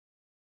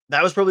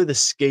 That was probably the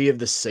ski of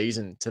the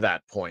season to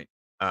that point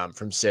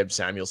from Seb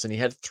Samuelsson. He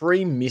had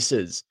 3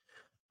 misses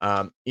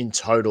in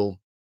total,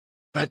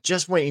 but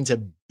just went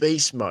into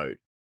beast mode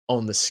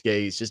on the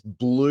skis, just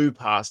blew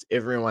past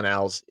everyone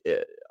else.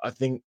 I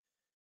think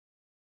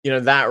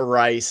that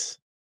race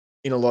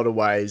in a lot of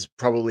ways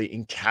probably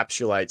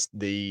encapsulates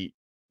the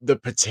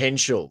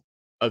potential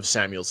of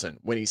Samuelson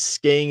when he's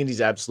skiing at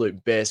his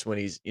absolute best, when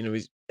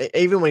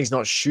even when he's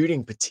not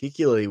shooting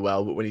particularly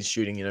well, but when he's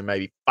shooting,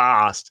 maybe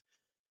fast,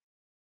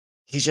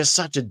 he's just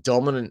such a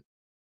dominant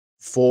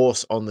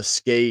force on the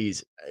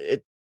skis.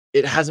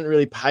 It hasn't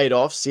really paid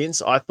off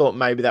since. I thought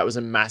maybe that was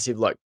a massive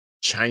like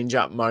change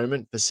up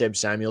moment for Seb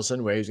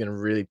Samuelson where he was going to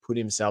really put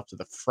himself to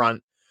the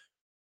front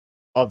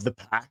of the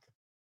pack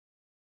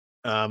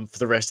for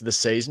the rest of the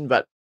season.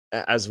 But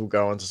as we'll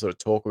go on to sort of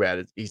talk about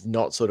it, he's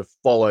not sort of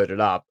followed it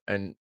up.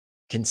 And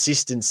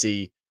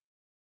consistency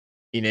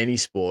in any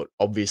sport,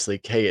 obviously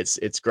key.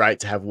 It's great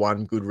to have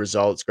one good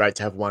result. It's great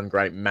to have one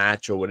great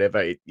match or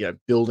whatever.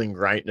 Building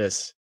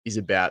greatness is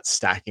about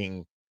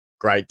stacking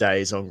great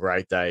days on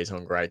great days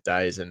on great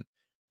days. And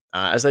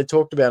as they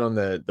talked about on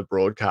the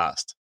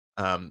broadcast,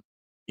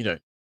 you know,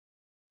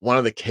 one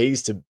of the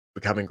keys to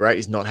becoming great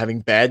is not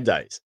having bad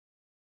days.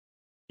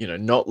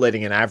 Not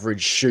letting an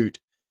average shoot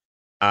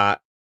uh,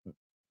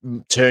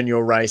 turn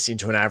your race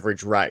into an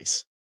average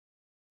race.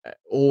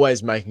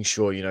 Always making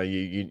sure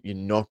you're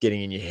not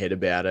getting in your head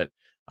about it,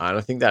 and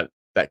I think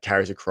that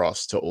carries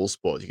across to all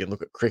sports. You can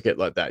look at cricket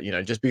like that.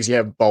 Just because you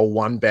have bowl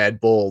one bad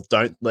ball,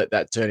 don't let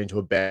that turn into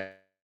a bad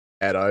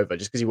over.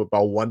 Just because you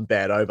bowl one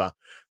bad over,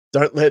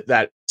 don't let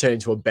that turn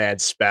into a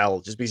bad spell.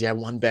 Just because you have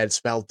one bad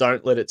spell,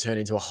 don't let it turn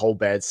into a whole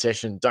bad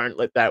session. Don't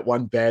let that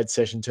one bad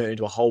session turn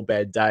into a whole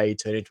bad day,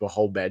 turn into a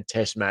whole bad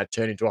test match,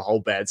 turn into a whole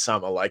bad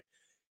summer. Like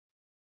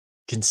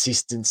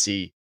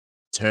consistency,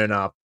 turn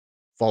up,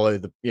 follow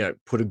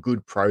put a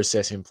good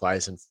process in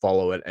place and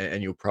follow it.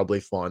 And you'll probably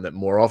find that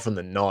more often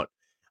than not,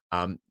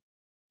 um,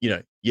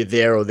 you're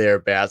there or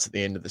thereabouts at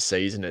the end of the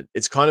season.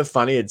 It's kind of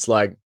funny. It's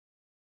like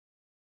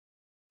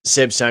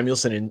Seb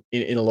Samuelson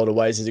in a lot of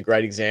ways is a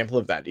great example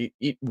of that.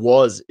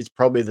 It's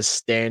probably the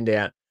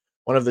standout,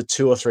 one of the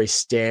two or three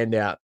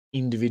standout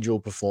individual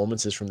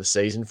performances from the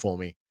season for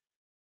me,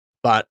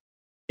 but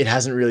it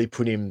hasn't really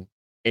put him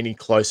any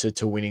closer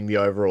to winning the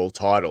overall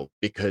title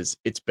because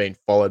it's been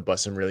followed by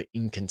some really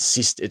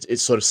inconsistent.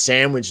 It's sort of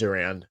sandwiched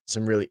around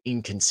some really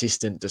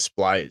inconsistent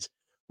displays.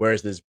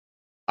 Whereas there's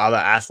other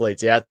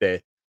athletes out there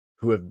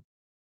who have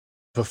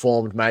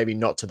performed maybe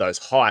not to those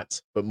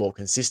heights, but more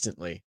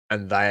consistently,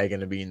 and they are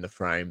going to be in the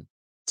frame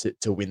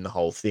to win the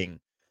whole thing.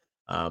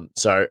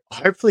 So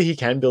hopefully he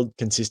can build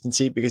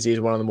consistency because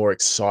he's one of the more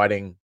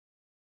exciting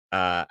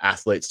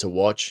athletes to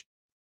watch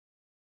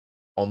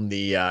on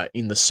the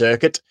in the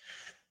circuit.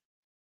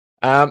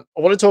 I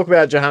want to talk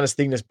about Johannes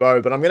Thignes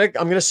Bo, but I'm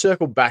gonna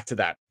circle back to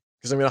that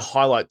because I'm gonna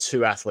highlight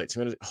two athletes.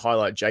 I'm gonna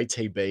highlight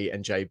JTB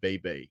and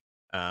JBB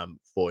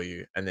for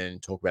you, and then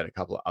talk about a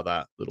couple of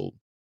other little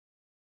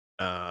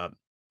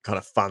kind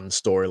of fun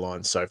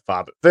storylines so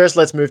far. But first,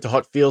 let's move to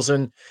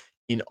Hochfilzen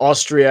in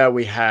Austria.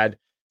 We had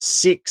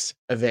 6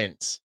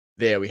 events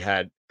there. We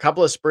had a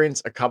couple of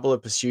sprints, a couple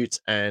of pursuits,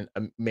 and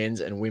a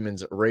men's and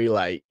women's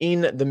relay.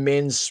 In the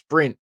men's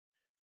sprint,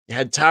 you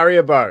had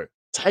Bo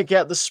take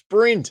out the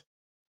sprint.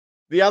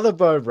 The other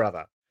Bo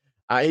brother.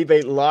 He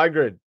beat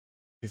Ligrid,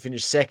 who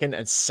finished second,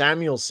 and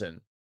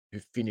Samuelson,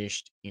 who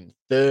finished in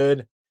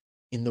third.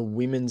 In the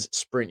women's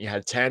sprint, you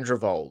had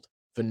Tandrevold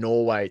for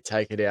Norway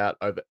take it out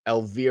over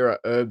Elvira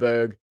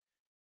Erberg.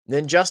 And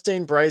then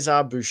Justine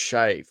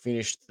Brazard-Boucher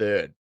finished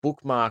third.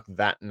 Bookmark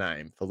that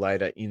name for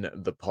later in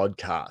the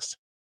podcast.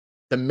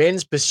 The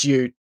men's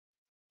pursuit,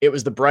 it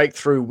was the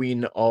breakthrough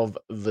win of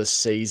the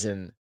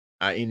season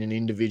in an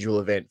individual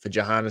event for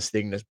Johannes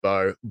Thignes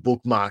Bo.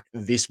 Bookmark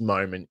this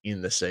moment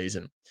in the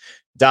season.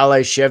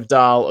 Dale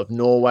Skjevdal of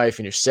Norway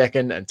finished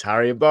second, and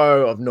Tarjei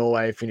Bo of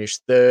Norway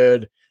finished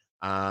third.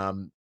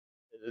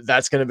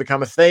 That's going to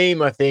become a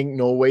theme, I think.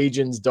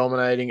 Norwegians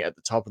dominating at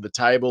the top of the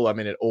table. I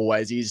mean, it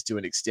always is to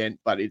an extent,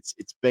 but it's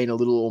been a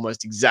little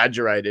almost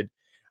exaggerated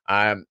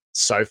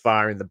so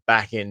far in the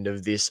back end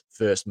of this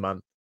first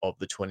month of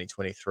the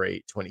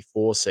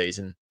 2023-24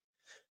 season.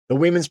 The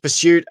women's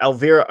pursuit,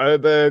 Elvira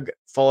Oberg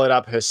followed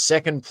up her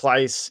second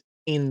place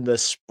in the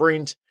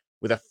sprint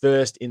with a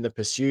first in the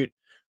pursuit.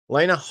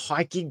 Lena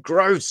Heike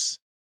Gross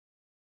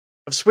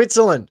of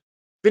Switzerland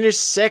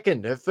finished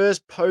second, her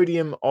first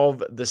podium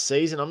of the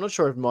season. I'm not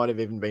sure if it might have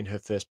even been her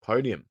first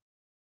podium.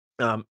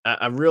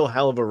 A real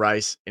hell of a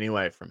race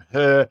anyway from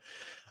her.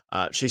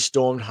 She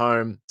stormed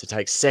home to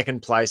take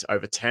second place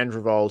over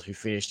Tandrevold, who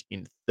finished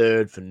in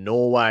third for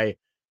Norway.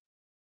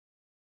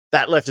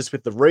 That left us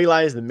with the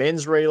relays, the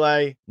men's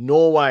relay.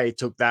 Norway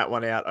took that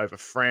one out over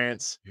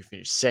France, who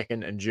finished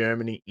second, and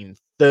Germany in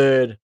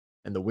third.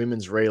 And the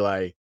women's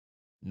relay,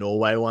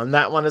 Norway won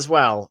that one as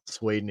well.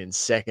 Sweden in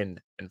second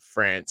and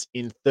France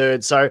in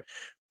third. So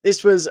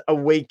this was a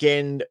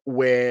weekend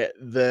where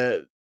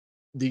the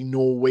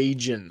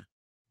Norwegian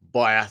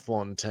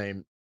biathlon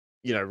team,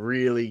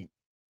 really,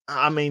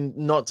 I mean,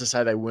 not to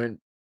say they weren't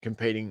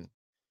competing,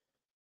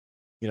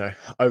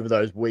 over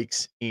those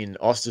weeks in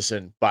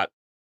Oestersund, but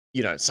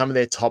some of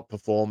their top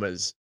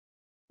performers,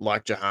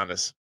 like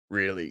Johannes,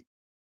 really,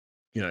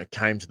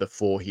 came to the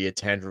fore here.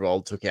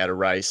 Tandrevold took out a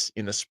race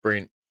in the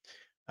sprint.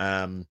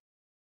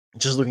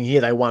 Just looking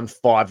here, they won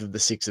 5 of the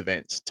 6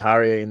 events.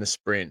 Tarja in the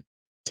sprint,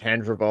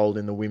 Tandrevold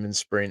in the women's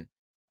sprint,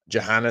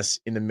 Johannes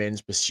in the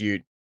men's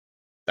pursuit.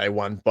 They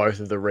won both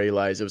of the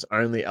relays. It was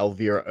only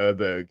Elvira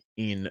Erberg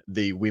in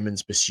the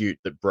women's pursuit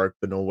that broke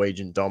the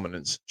Norwegian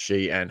dominance.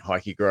 She and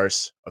Heike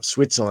Gross of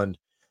Switzerland.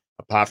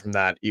 Apart from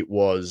that, it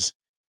was,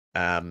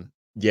 a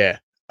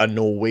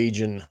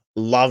Norwegian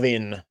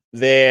love-in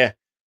there,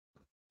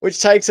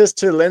 which takes us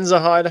to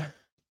Lenzerheide,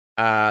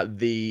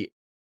 the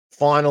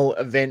final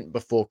event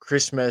before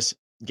Christmas.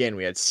 Again,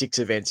 we had 6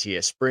 events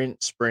here: sprint,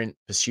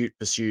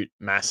 pursuit,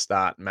 mass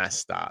start.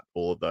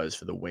 All of those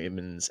for the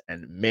women's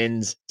and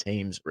men's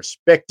teams,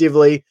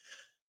 respectively.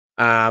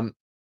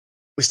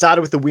 We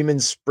started with the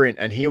women's sprint,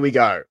 and here we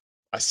go.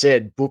 I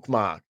said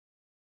bookmark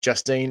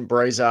Justine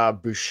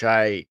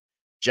Brazard-Boucher,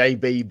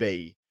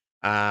 JBB,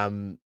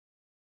 after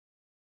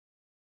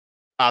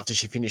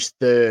she finished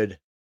third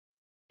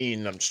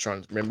in, I'm just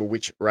trying to remember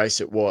which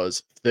race it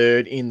was,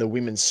 third in the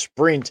women's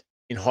sprint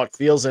in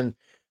Hochfilzen.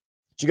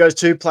 She goes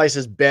 2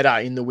 places better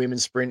in the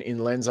women's sprint in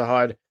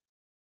Lenzerheide.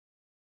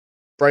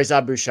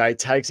 Brazard-Boucher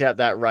takes out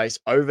that race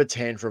over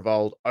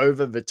Tandrevold,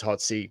 over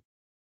Vitozzi.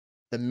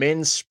 The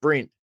men's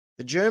sprint,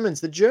 the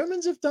Germans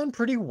have done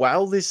pretty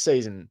well this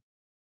season.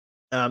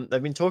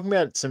 They've been talking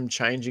about some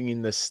changing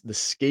in the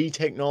ski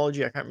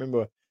technology. I can't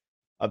remember.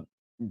 I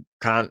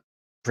can't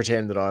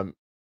pretend that I'm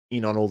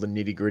in on all the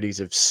nitty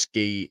gritties of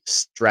ski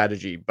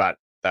strategy, but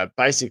they're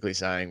basically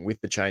saying with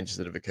the changes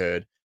that have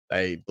occurred,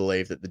 they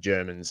believe that the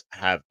Germans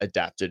have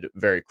adapted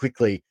very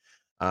quickly.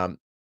 And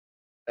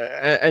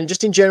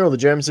just in general, the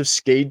Germans have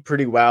skied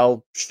pretty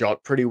well,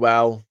 shot pretty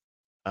well.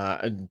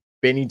 And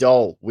Benny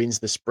Doll wins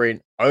the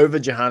sprint over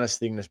Johannes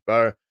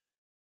Thignes-Bø,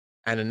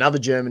 and another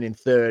German in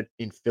third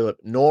in Philip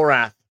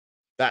Norath.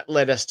 That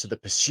led us to the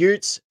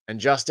pursuits, and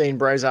Justine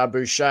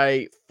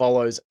Brazard-Boucher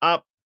follows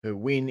up her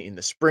win in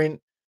the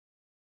sprint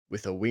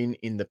with a win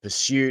in the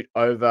pursuit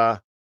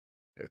over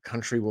her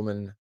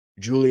countrywoman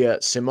Julia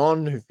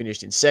Simon, who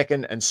finished in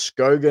second, and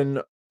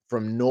Skogen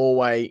from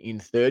Norway in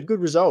third.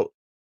 Good result.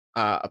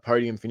 A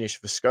podium finish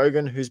for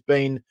Skogen, who's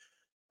been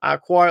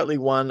quietly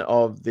one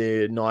of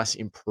the nice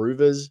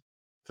improvers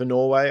for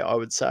Norway, I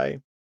would say.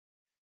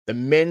 The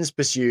men's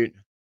pursuit,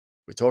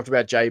 we talked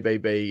about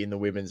JBB in the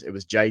women's. It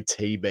was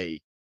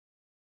JTB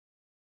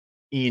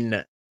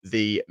in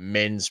the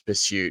men's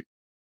pursuit,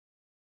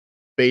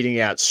 beating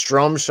out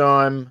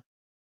Stromsheim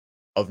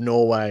of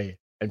Norway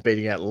and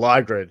beating out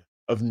Ligrid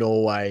of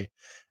Norway.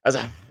 As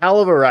a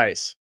hell of a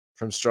race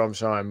from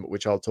Stromsheim,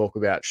 which I'll talk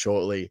about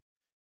shortly.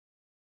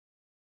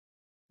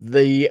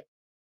 The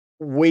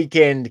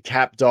weekend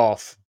capped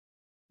off,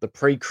 the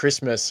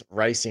pre-Christmas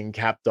racing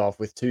capped off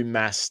with 2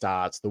 mass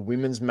starts. The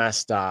women's mass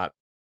start,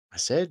 I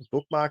said,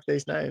 bookmark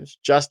these names.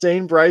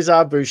 Justine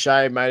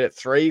Brazard-Boucher made it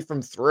 3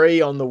 from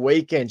 3 on the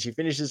weekend. She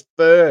finishes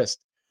first,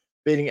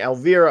 beating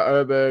Elvira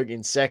Erberg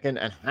in second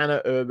and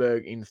Hannah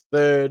Erberg in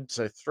third.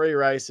 So 3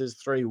 races,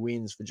 3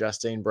 wins for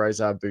Justine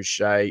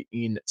Brazard-Boucher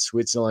in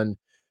Switzerland.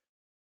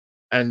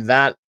 And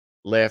that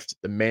left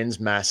the men's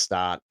mass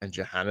start, and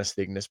Johannes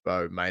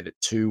Thignes-Bø made it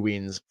 2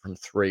 wins from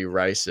 3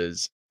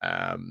 races,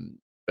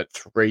 but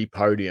 3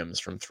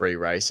 podiums from 3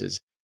 races.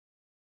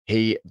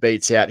 He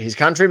beats out his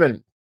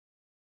countrymen,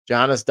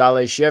 Johannes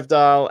Dale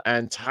Shevdal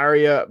and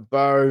Tarja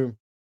Bø.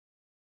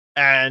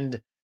 And,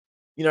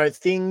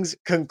 things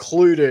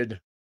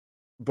concluded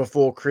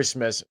before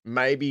Christmas,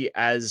 maybe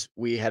as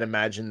we had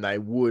imagined they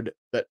would,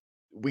 but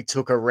we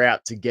took a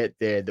route to get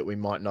there that we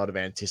might not have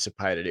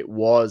anticipated. It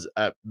was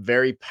a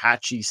very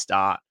patchy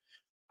start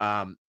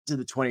to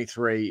the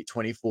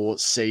 23-24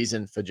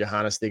 season for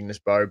Johannes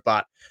Thignes-Bø.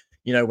 But,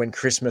 when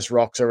Christmas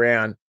rocks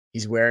around,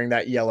 he's wearing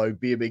that yellow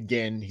bib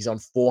again. He's on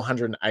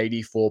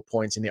 484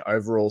 points in the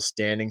overall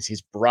standings.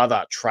 His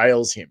brother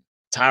trails him,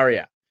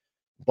 Tarja,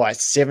 by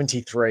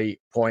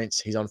 73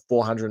 points. He's on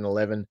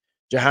 411.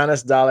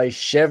 Johannes Dale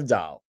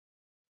Shevdal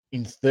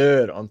in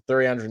third on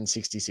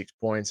 366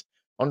 points.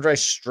 Andre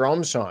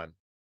Stromsheim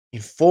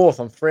in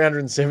fourth on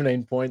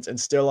 317 points, and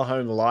Stella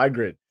Home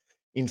Ligrid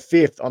in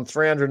fifth on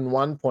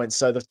 301 points.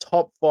 So the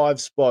top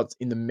 5 spots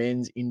in the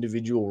men's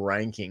individual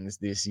rankings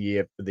this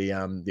year for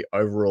the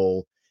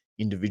overall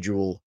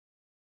individual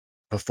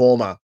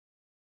performer,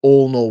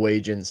 all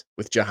Norwegians,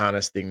 with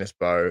Johannes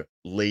Thignes-Bø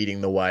leading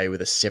the way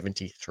with a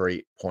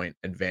 73-point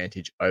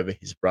advantage over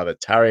his brother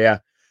Tarja.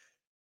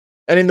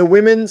 And in the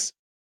women's,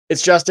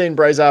 it's Justine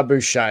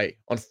Brazard-Boucher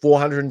on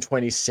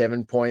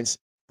 427 points,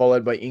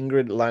 followed by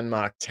Ingrid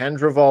Landmark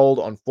Tandrevold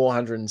on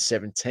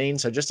 417.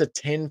 So just a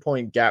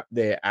 10-point gap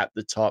there at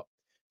the top.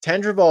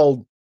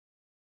 Tandrevold,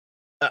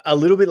 a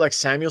little bit like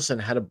Samuelson,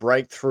 had a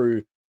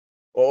breakthrough,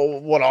 or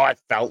what I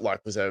felt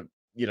like was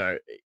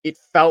it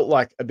felt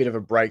like a bit of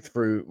a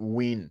breakthrough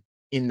win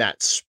in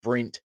that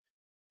sprint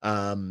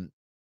in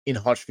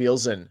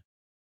Hochfilzen,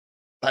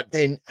 but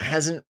then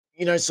hasn't,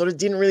 sort of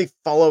didn't really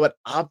follow it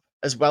up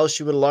as well as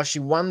she would have lost. She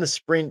won the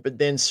sprint, but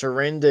then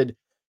surrendered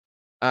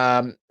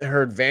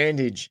her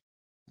advantage,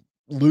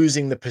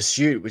 losing the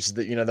pursuit, which is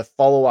the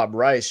follow-up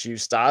race. She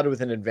started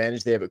with an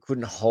advantage there, but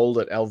couldn't hold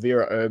it.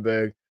 Elvira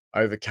Erberg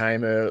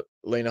overcame her.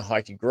 Lena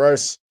Heike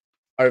Gross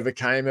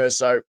overcame her.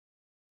 So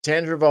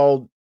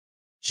Tandrevold,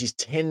 she's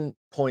 10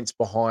 points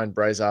behind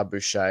Brazar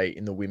Boucher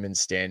in the women's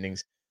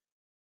standings.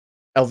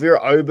 Elvira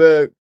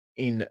Oberg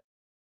in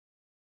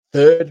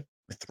third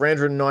with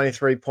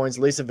 393 points.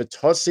 Lisa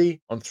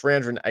Vitozzi on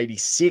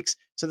 386.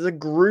 So there's a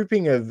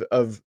grouping of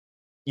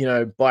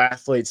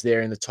biathletes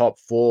there in the top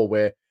four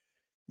where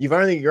you're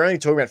only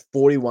talking about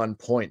 41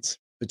 points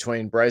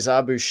between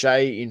Brazar Boucher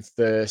in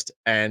first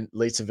and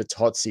Lisa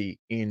Vitozzi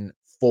in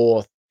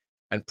fourth,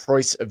 and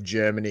Preuss of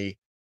Germany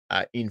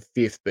in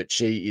fifth, but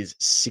she is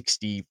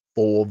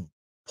 64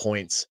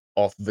 points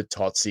off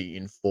Vitozzi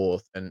in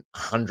fourth and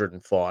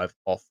 105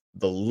 off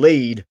the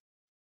lead.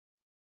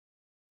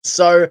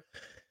 So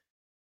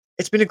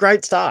it's been a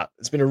great start.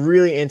 It's been a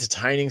really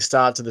entertaining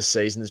start to the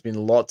season. There's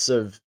been lots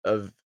of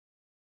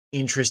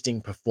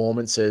interesting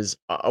performances.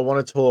 I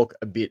want to talk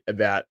a bit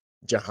about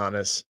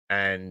Johannes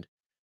and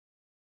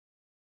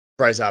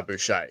Brazar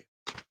Boucher.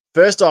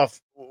 First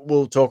off,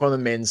 we'll talk on the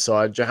men's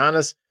side.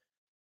 Johannes,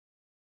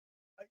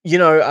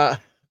 a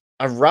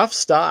rough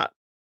start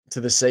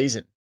to the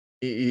season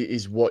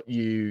is what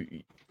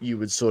you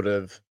would sort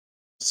of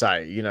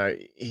say.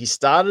 He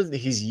started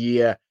his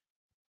year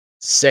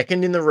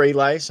second in the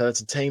relay, so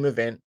that's a team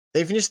event.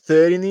 They finished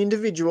third in the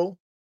individual,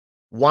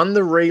 won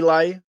the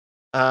relay,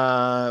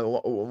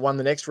 won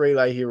the next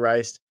relay he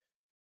raced.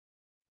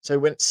 So he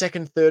went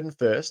second, third, and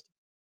first.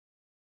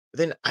 But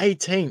then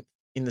 18th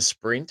in the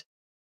sprint,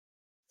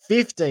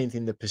 15th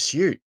in the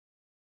pursuit.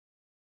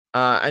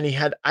 And he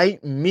had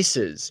 8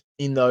 misses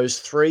in those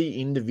 3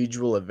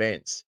 individual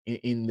events.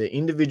 In the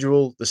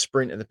individual, the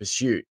sprint, and the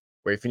pursuit,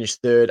 where he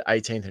finished third,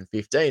 18th, and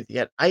 15th. He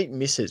had 8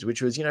 misses,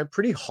 which was,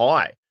 pretty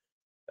high.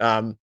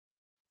 And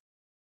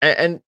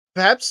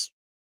perhaps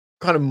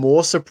kind of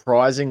more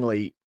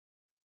surprisingly,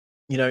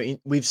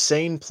 we've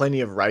seen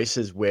plenty of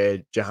races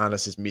where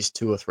Johannes has missed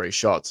 2 or 3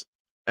 shots,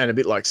 and a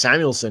bit like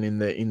Samuelson in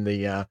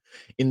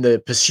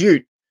the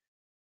pursuit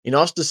in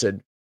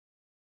Oestersund.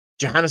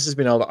 Johannes has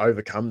been able to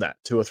overcome that.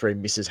 2 or 3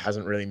 misses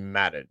hasn't really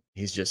mattered.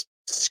 He's just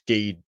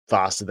skied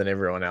faster than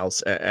everyone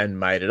else and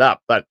made it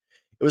up. But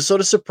it was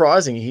sort of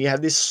surprising. He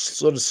had this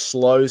sort of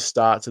slow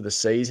start to the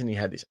season. He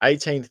had this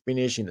 18th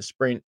finish in the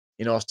sprint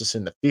in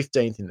Ostersund, the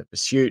 15th in the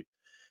pursuit.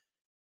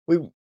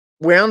 We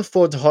wound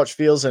forward to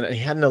Hochfilzen, and he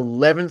had an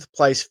 11th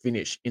place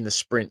finish in the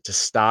sprint to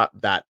start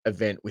that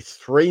event with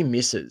 3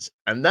 misses.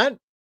 And that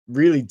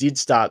really did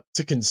start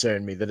to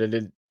concern me, that it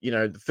had,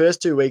 the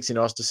first 2 weeks in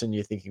Ostersund,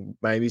 you're thinking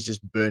maybe he's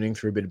just burning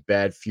through a bit of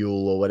bad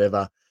fuel or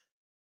whatever.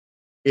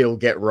 It'll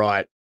get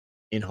right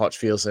in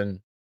Hochfilzen,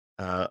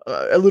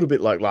 a little bit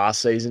like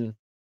last season,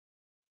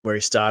 where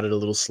he started a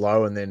little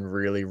slow and then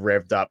really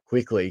revved up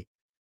quickly.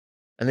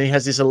 And then he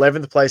has this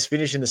 11th place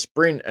finish in the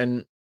sprint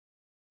and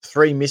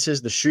 3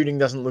 misses. The shooting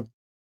doesn't look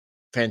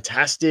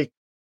fantastic,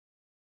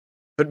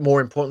 but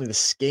more importantly, the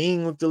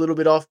skiing looked a little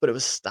bit off, but it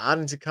was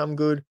starting to come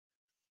good.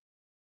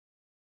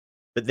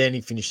 But then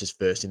he finishes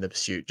first in the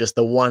pursuit. Just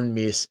the one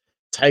miss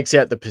takes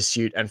out the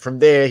pursuit, and from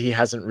there he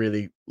hasn't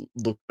really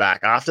looked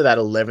back. After that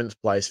 11th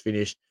place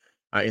finish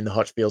in the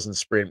Hochfilzen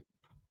sprint,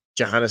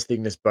 Johannes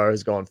Thignus Bo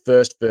has gone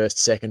first,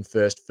 second,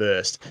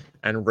 first,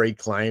 and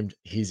reclaimed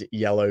his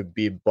yellow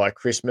bib by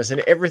Christmas, and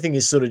everything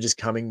is sort of just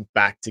coming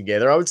back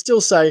together. I would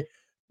still say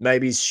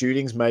maybe his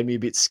shooting's made me a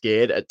bit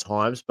scared at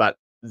times, but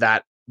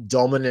that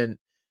dominant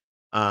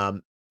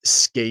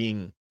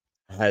skiing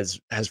has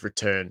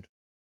returned,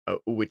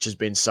 which has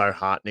been so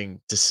heartening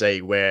to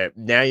see, where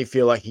now you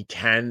feel like he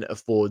can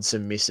afford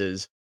some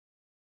misses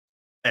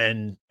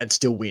and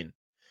still win,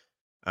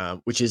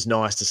 which is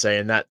nice to see.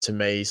 And that to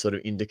me sort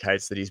of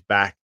indicates that he's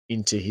back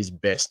into his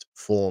best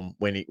form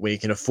when he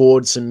can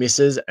afford some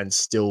misses and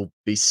still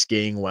be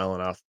skiing well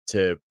enough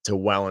to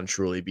well and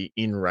truly be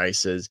in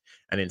races,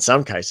 and in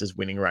some cases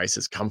winning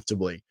races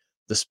comfortably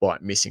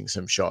despite missing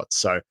some shots.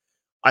 So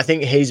I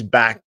think he's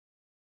back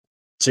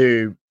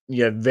to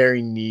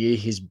very near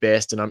his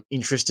best, and I'm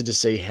interested to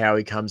see how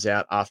he comes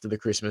out after the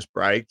Christmas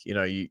break.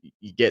 You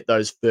get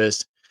those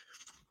first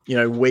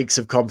weeks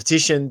of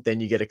competition,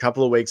 then you get a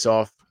couple of weeks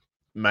off.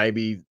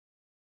 Maybe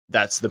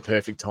that's the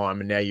perfect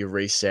time, and now you're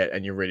reset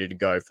and you're ready to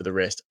go for the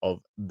rest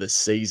of the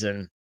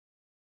season.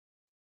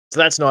 So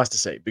that's nice to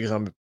see, because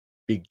I'm a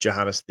big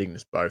Johannes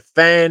Thignus Bo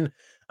fan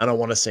and I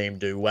want to see him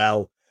do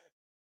well.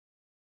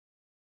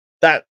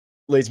 That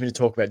leads me to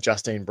talk about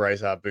Justine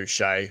Brazar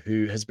Boucher,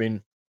 who has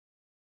been,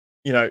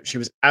 she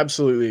was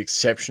absolutely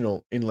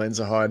exceptional in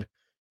Lenzerheide.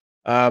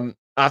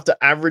 After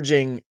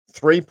averaging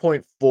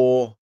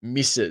 3.4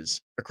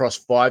 misses across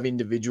 5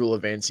 individual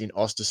events in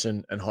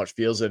Ostersund and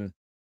Hochfilzen,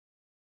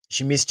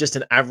 she missed just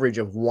an average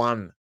of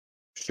 1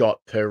 shot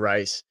per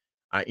race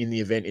in the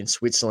event in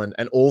Switzerland,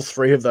 and all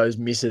 3 of those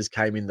misses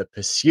came in the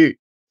pursuit.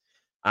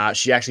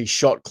 She actually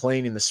shot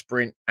clean in the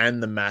sprint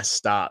and the mass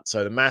start.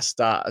 So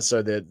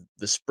the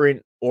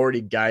sprint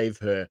already gave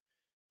her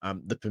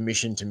the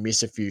permission to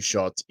miss a few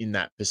shots in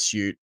that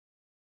pursuit.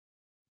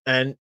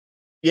 And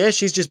yeah,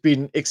 she's just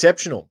been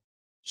exceptional.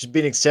 She's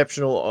been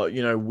exceptional,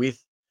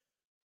 with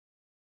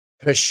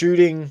her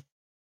shooting.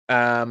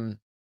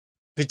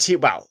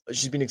 Well,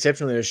 she's been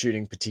exceptional in her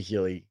shooting,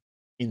 particularly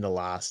in the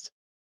last,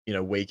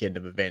 weekend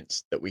of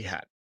events that we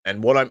had.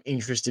 And what I'm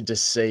interested to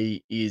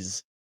see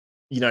is,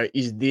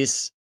 is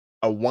this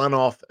a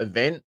one-off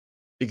event?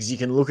 Because you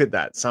can look at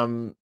that.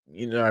 Sometimes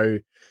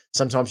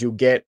you'll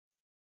get,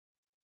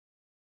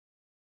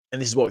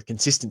 and this is what with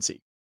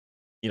consistency.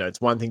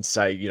 It's one thing to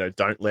say,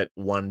 don't let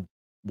one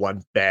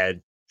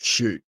bad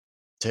shoot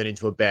turn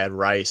into a bad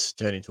race,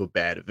 turn into a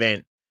bad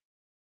event.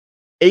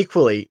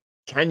 Equally,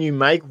 can you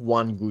make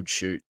one good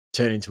shoot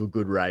turn into a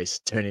good race,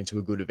 turn into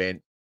a good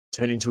event,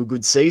 turn into a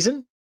good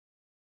season?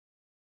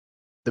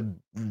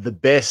 The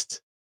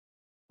best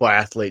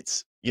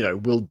biathletes,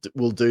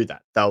 will do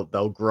that.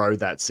 They'll grow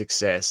that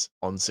success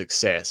on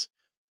success.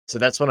 So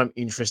that's what I'm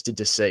interested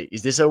to see.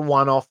 Is this a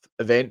one-off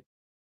event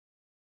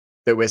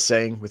that we're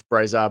seeing with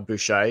Brazard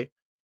Boucher,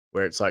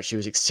 where it's like she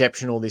was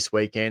exceptional this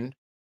weekend,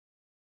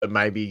 but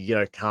maybe,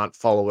 can't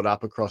follow it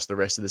up across the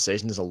rest of the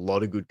season? There's a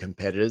lot of good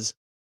competitors,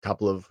 a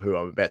couple of who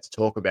I'm about to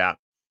talk about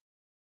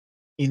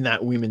in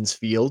that women's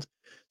field.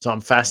 So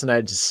I'm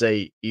fascinated to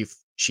see if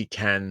she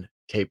can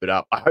keep it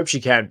up. I hope she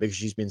can because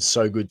she's been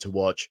so good to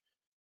watch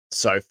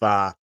so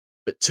far.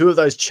 But two of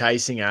those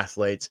chasing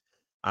athletes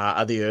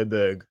are the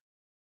Öberg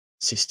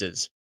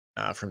sisters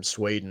from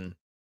Sweden.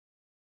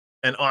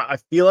 And I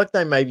feel like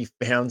they maybe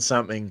found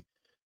something,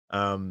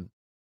 um,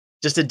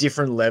 just a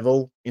different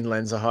level in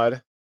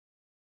Lenzerheide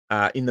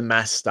in the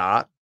mass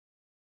start.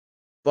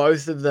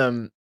 Both of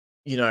them,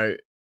 you know,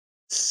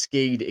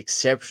 skied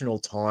exceptional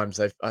times.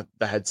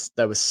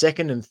 They were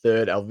second and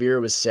third. Elvira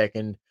was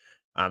second,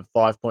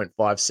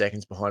 5.5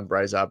 seconds behind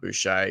Brazard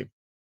Boucher,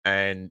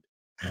 and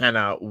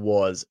Hannah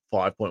was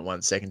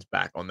 5.1 seconds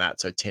back on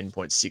that, so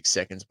 10.6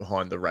 seconds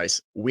behind the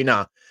race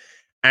winner.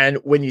 And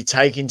when you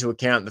take into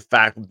account the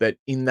fact that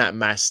in that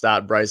mass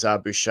start,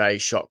 Brazard Boucher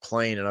shot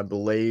clean, and I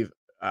believe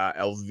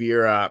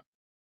Elvira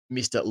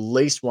missed at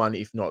least one,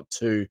 if not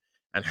two,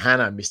 and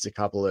Hannah missed a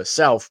couple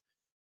herself.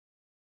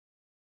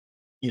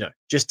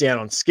 Just down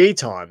on ski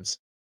times,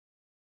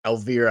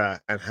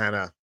 Elvira and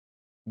Hannah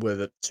were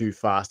the two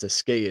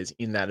fastest skiers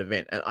in that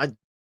event. And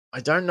I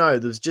don't know,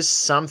 there's just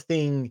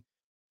something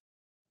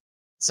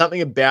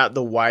about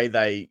the way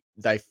they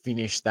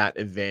finished that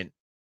event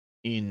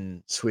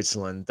in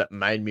Switzerland that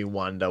made me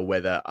wonder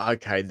whether,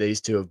 okay,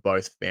 these two have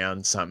both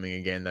found something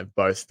again. They've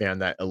both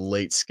found that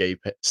elite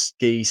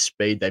ski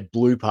speed. They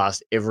blew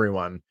past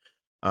everyone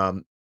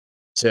um,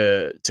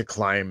 to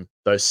claim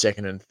those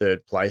second and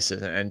third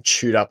places and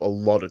chewed up a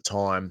lot of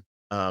time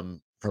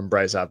from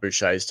Brazard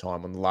Boucher's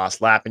time on the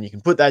last lap. And you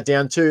can put that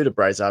down too to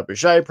Brazard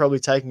Boucher probably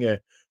taking her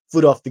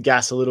foot off the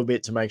gas a little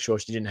bit to make sure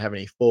she didn't have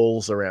any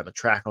falls around the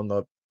track on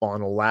the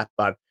final lap.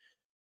 But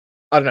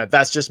I don't know.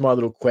 That's just my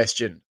little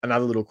question.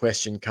 Another little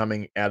question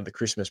coming out of the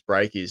Christmas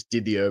break is,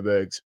 did the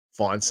Erbergs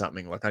find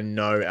something? Like, I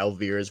know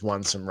Elvira's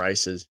won some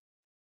races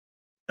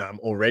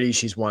already.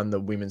 She's won the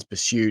women's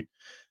pursuit.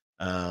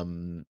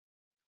 Um,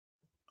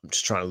 I'm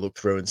just trying to look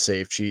through and see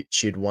if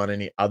she'd won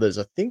any others.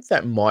 I think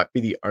that might be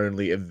the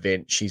only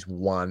event she's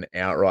won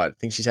outright. I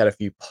think she's had a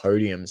few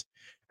podiums.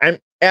 And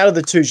out of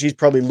the two, she's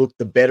probably looked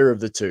the better of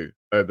the two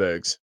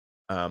Erbergs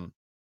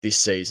this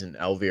season,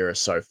 Elvira,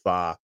 so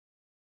far,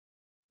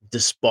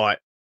 despite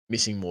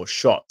missing more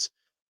shots.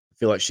 I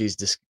feel like she's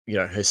just,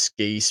 her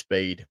ski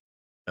speed.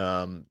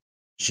 Um,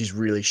 she's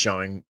really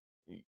showing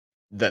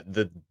that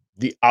the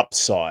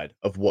upside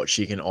of what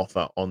she can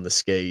offer on the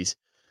skis.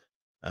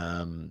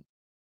 Um,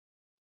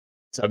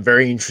 So I'm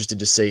very interested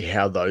to see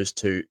how those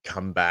two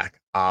come back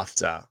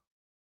after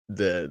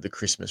the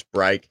Christmas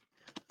break.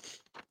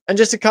 And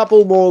just a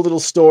couple more little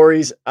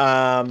stories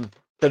that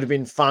have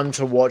been fun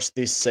to watch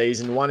this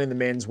season. One in the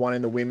men's, one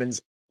in the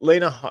women's.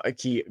 Lena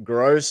Heike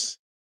Gross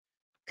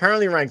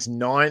currently ranks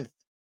 9th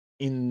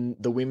in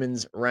the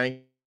women's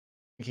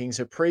rankings.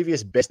 Her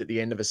previous best at the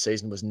end of a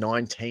season was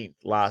 19th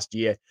last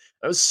year.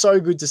 It was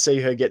so good to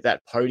see her get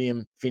that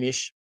podium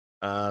finish.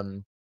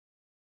 Um,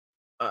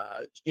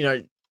 you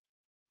know,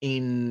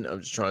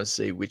 I'm just trying to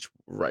see which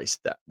race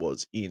that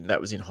was in.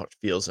 That was in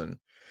Hochfilzen.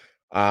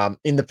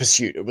 In the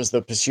pursuit. It was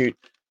the pursuit.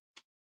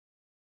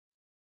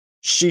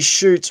 She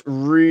shoots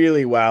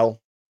really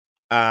well.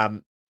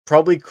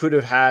 Probably could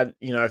have had,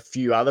 a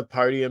few other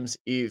podiums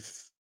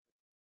if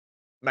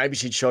maybe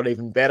she'd shot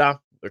even better.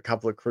 A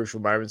couple of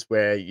crucial moments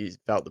where you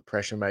felt the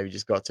pressure maybe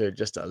just got to her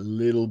just a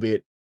little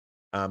bit,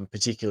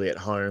 particularly at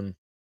home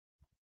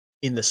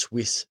in the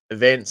Swiss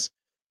events.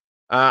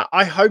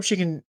 I hope she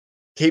can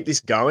keep this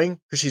going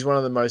because she's one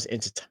of the most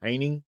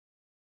entertaining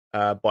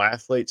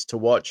biathletes to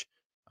watch.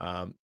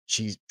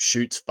 She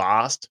shoots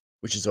fast,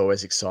 which is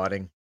always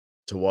exciting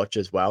to watch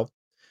as well.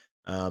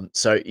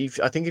 So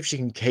I think if she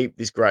can keep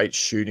this great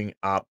shooting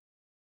up,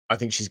 I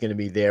think she's going to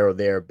be there or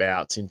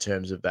thereabouts in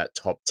terms of that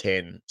top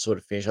 10 sort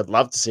of finish. I'd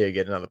love to see her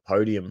get another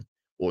podium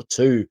or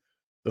two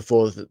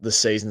before the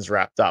season's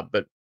wrapped up.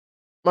 But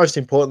most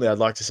importantly, I'd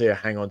like to see her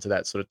hang on to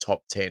that sort of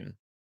top 10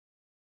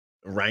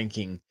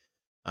 ranking,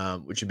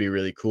 which would be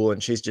really cool.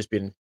 And she's just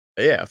been,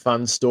 yeah, a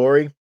fun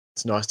story.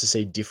 It's nice to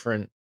see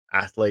different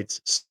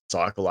athletes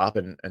cycle up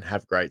and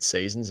have great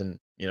seasons. And,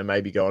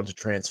 maybe go on to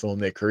transform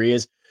their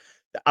careers.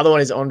 The other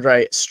one is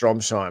Andre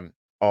Stromsheim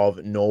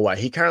of Norway.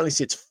 He currently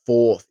sits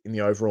fourth in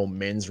the overall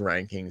men's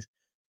rankings.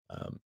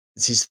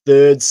 It's his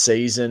third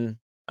season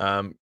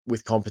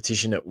with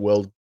competition at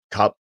World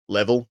Cup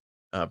level.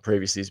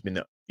 Previously, he's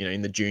been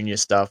in the junior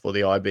stuff or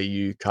the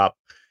IBU Cup.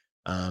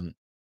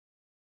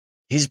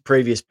 His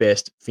previous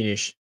best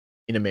finish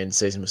in a men's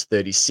season was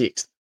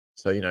 36th.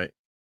 So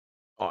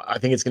I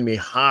think it's going to be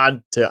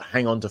hard to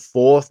hang on to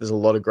fourth. There's a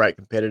lot of great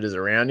competitors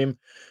around him,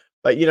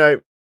 but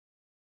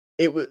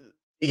it was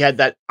he had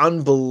that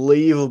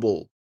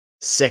unbelievable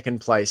second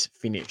place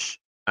finish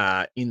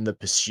in the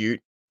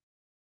pursuit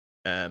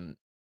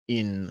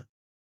in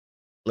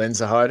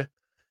Lenzerheide,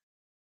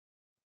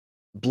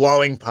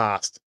 blowing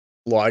past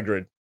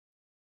Ligrid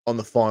on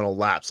the final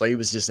lap. So he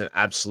was just an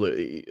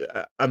absolutely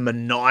a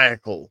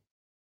maniacal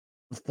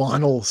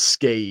final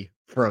ski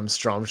from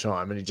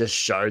Stromsheim, and he just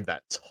showed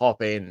that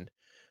top end,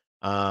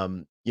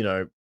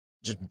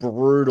 just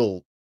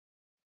brutal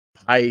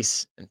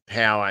pace and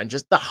power and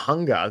just the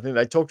hunger. I think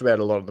they talked about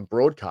a lot of the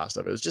broadcast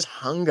of it. It was just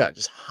hunger,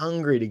 just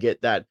hungry to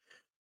get that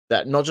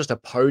not just a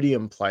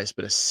podium place,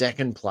 but a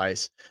second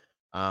place.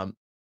 And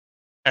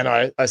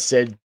I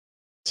said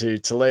to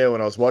Leo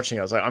when I was watching,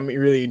 I was like, I'm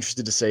really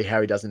interested to see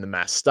how he does in the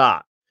mass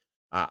start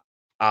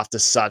after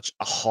such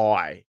a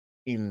high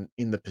in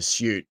the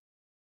pursuit.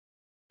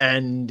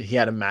 And he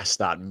had a mass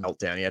start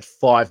meltdown. He had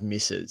 5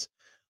 misses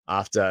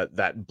after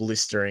that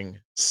blistering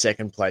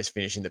second place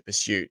finish in the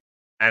pursuit.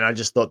 And I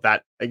just thought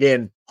that,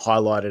 again,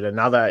 highlighted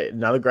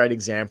another great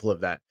example of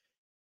that,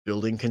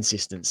 building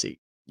consistency.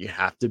 You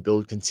have to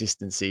build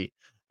consistency.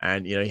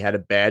 And, he had a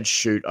bad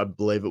shoot. I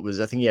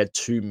think he had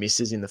 2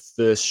 misses in the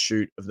first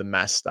shoot of the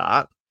mass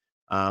start.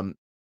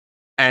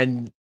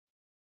 And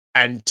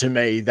to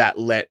me, that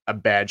let a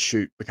bad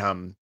shoot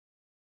become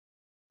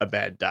a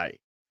bad day.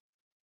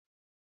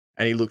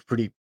 And he looked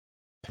pretty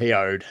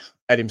PO'd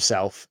at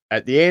himself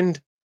at the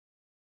end.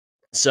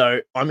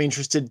 So I'm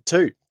interested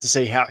too to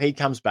see how he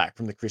comes back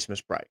from the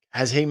Christmas break.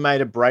 Has he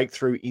made a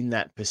breakthrough in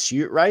that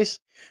pursuit race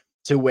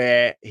to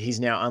where he's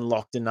now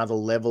unlocked another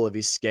level of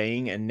his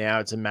skiing, and now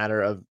it's a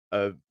matter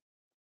of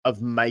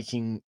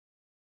making,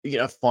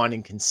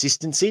 finding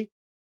consistency?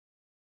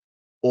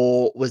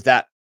 Or was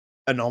that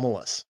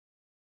anomalous?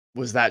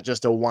 Was that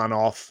just a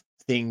one-off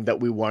thing that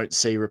we won't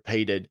see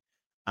repeated?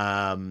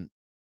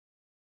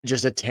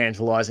 Just a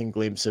tantalizing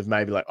glimpse of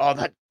maybe like, oh,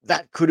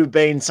 that could have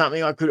been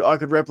something I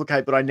could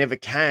replicate, but I never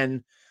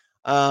can.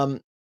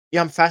 I'm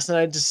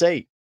fascinated to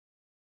see,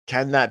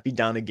 can that be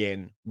done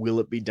again?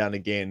 Will it be done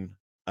again?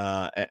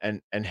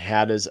 And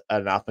how does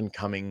an up and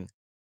coming,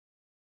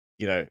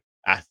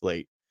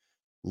 athlete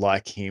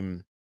like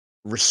him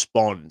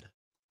respond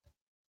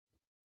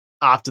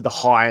after the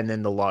high and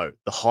then the low?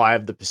 The high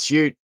of the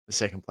pursuit, the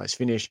second place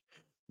finish,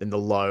 then the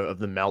low of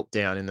the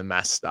meltdown in the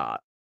mass start,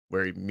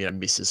 where he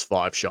misses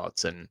 5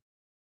 shots and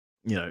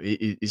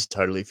is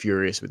totally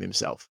furious with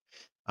himself.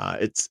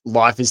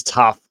 Life is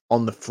tough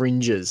on the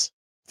fringes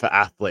for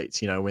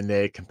athletes, when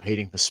they're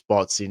competing for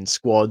spots in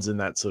squads and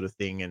that sort of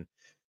thing. And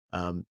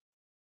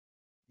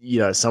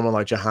someone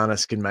like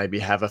Johannes can maybe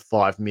have a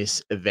 5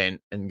 miss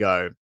event and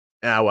go,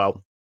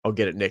 well, I'll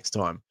get it next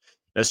time.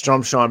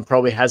 Stromsheim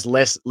probably has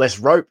less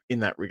rope in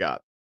that regard.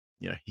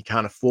 He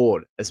can't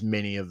afford as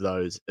many of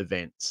those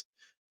events,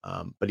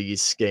 but he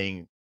is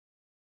skiing.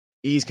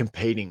 He is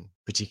competing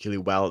particularly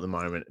well at the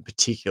moment.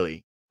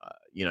 Particularly,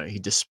 he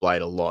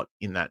displayed a lot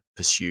in that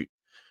pursuit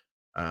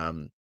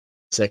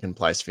second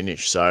place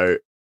finish. So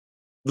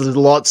there's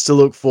lots to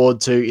look forward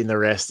to in the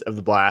rest of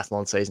the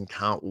biathlon season.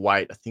 Can't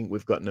wait. I think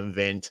we've got an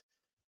event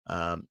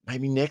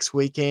maybe next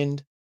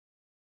weekend.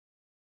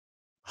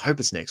 I hope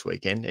it's next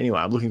weekend. Anyway,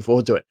 I'm looking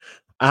forward to it.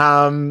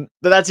 But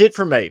that's it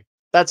from me.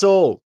 That's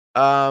all.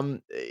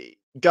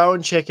 Go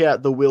and check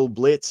out the Will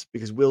Blitz,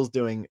 because Will's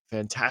doing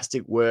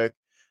fantastic work.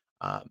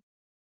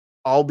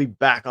 I'll be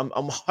back. I'm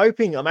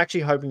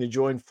actually hoping to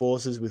join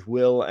forces with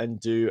Will and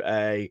do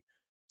a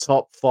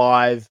top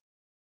 5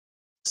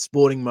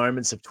 sporting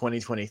moments of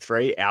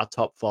 2023, our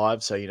top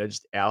 5. So,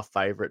 just our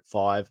favorite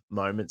 5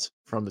 moments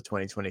from the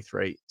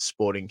 2023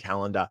 sporting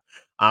calendar.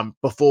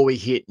 Before we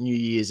hit New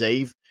Year's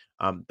Eve,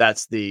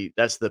 that's the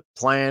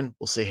plan.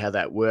 We'll see how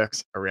that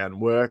works around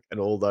work and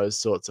all those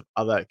sorts of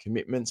other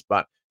commitments.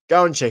 But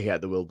go and check out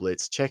the Will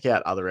Blitz. Check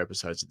out other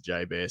episodes of the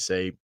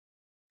JBSE,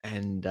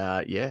 and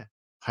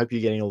hope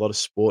you're getting a lot of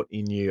sport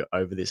in you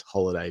over this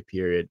holiday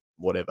period,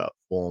 whatever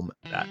form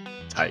that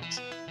takes.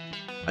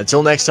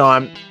 Until next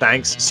time,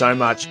 thanks so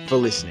much for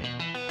listening.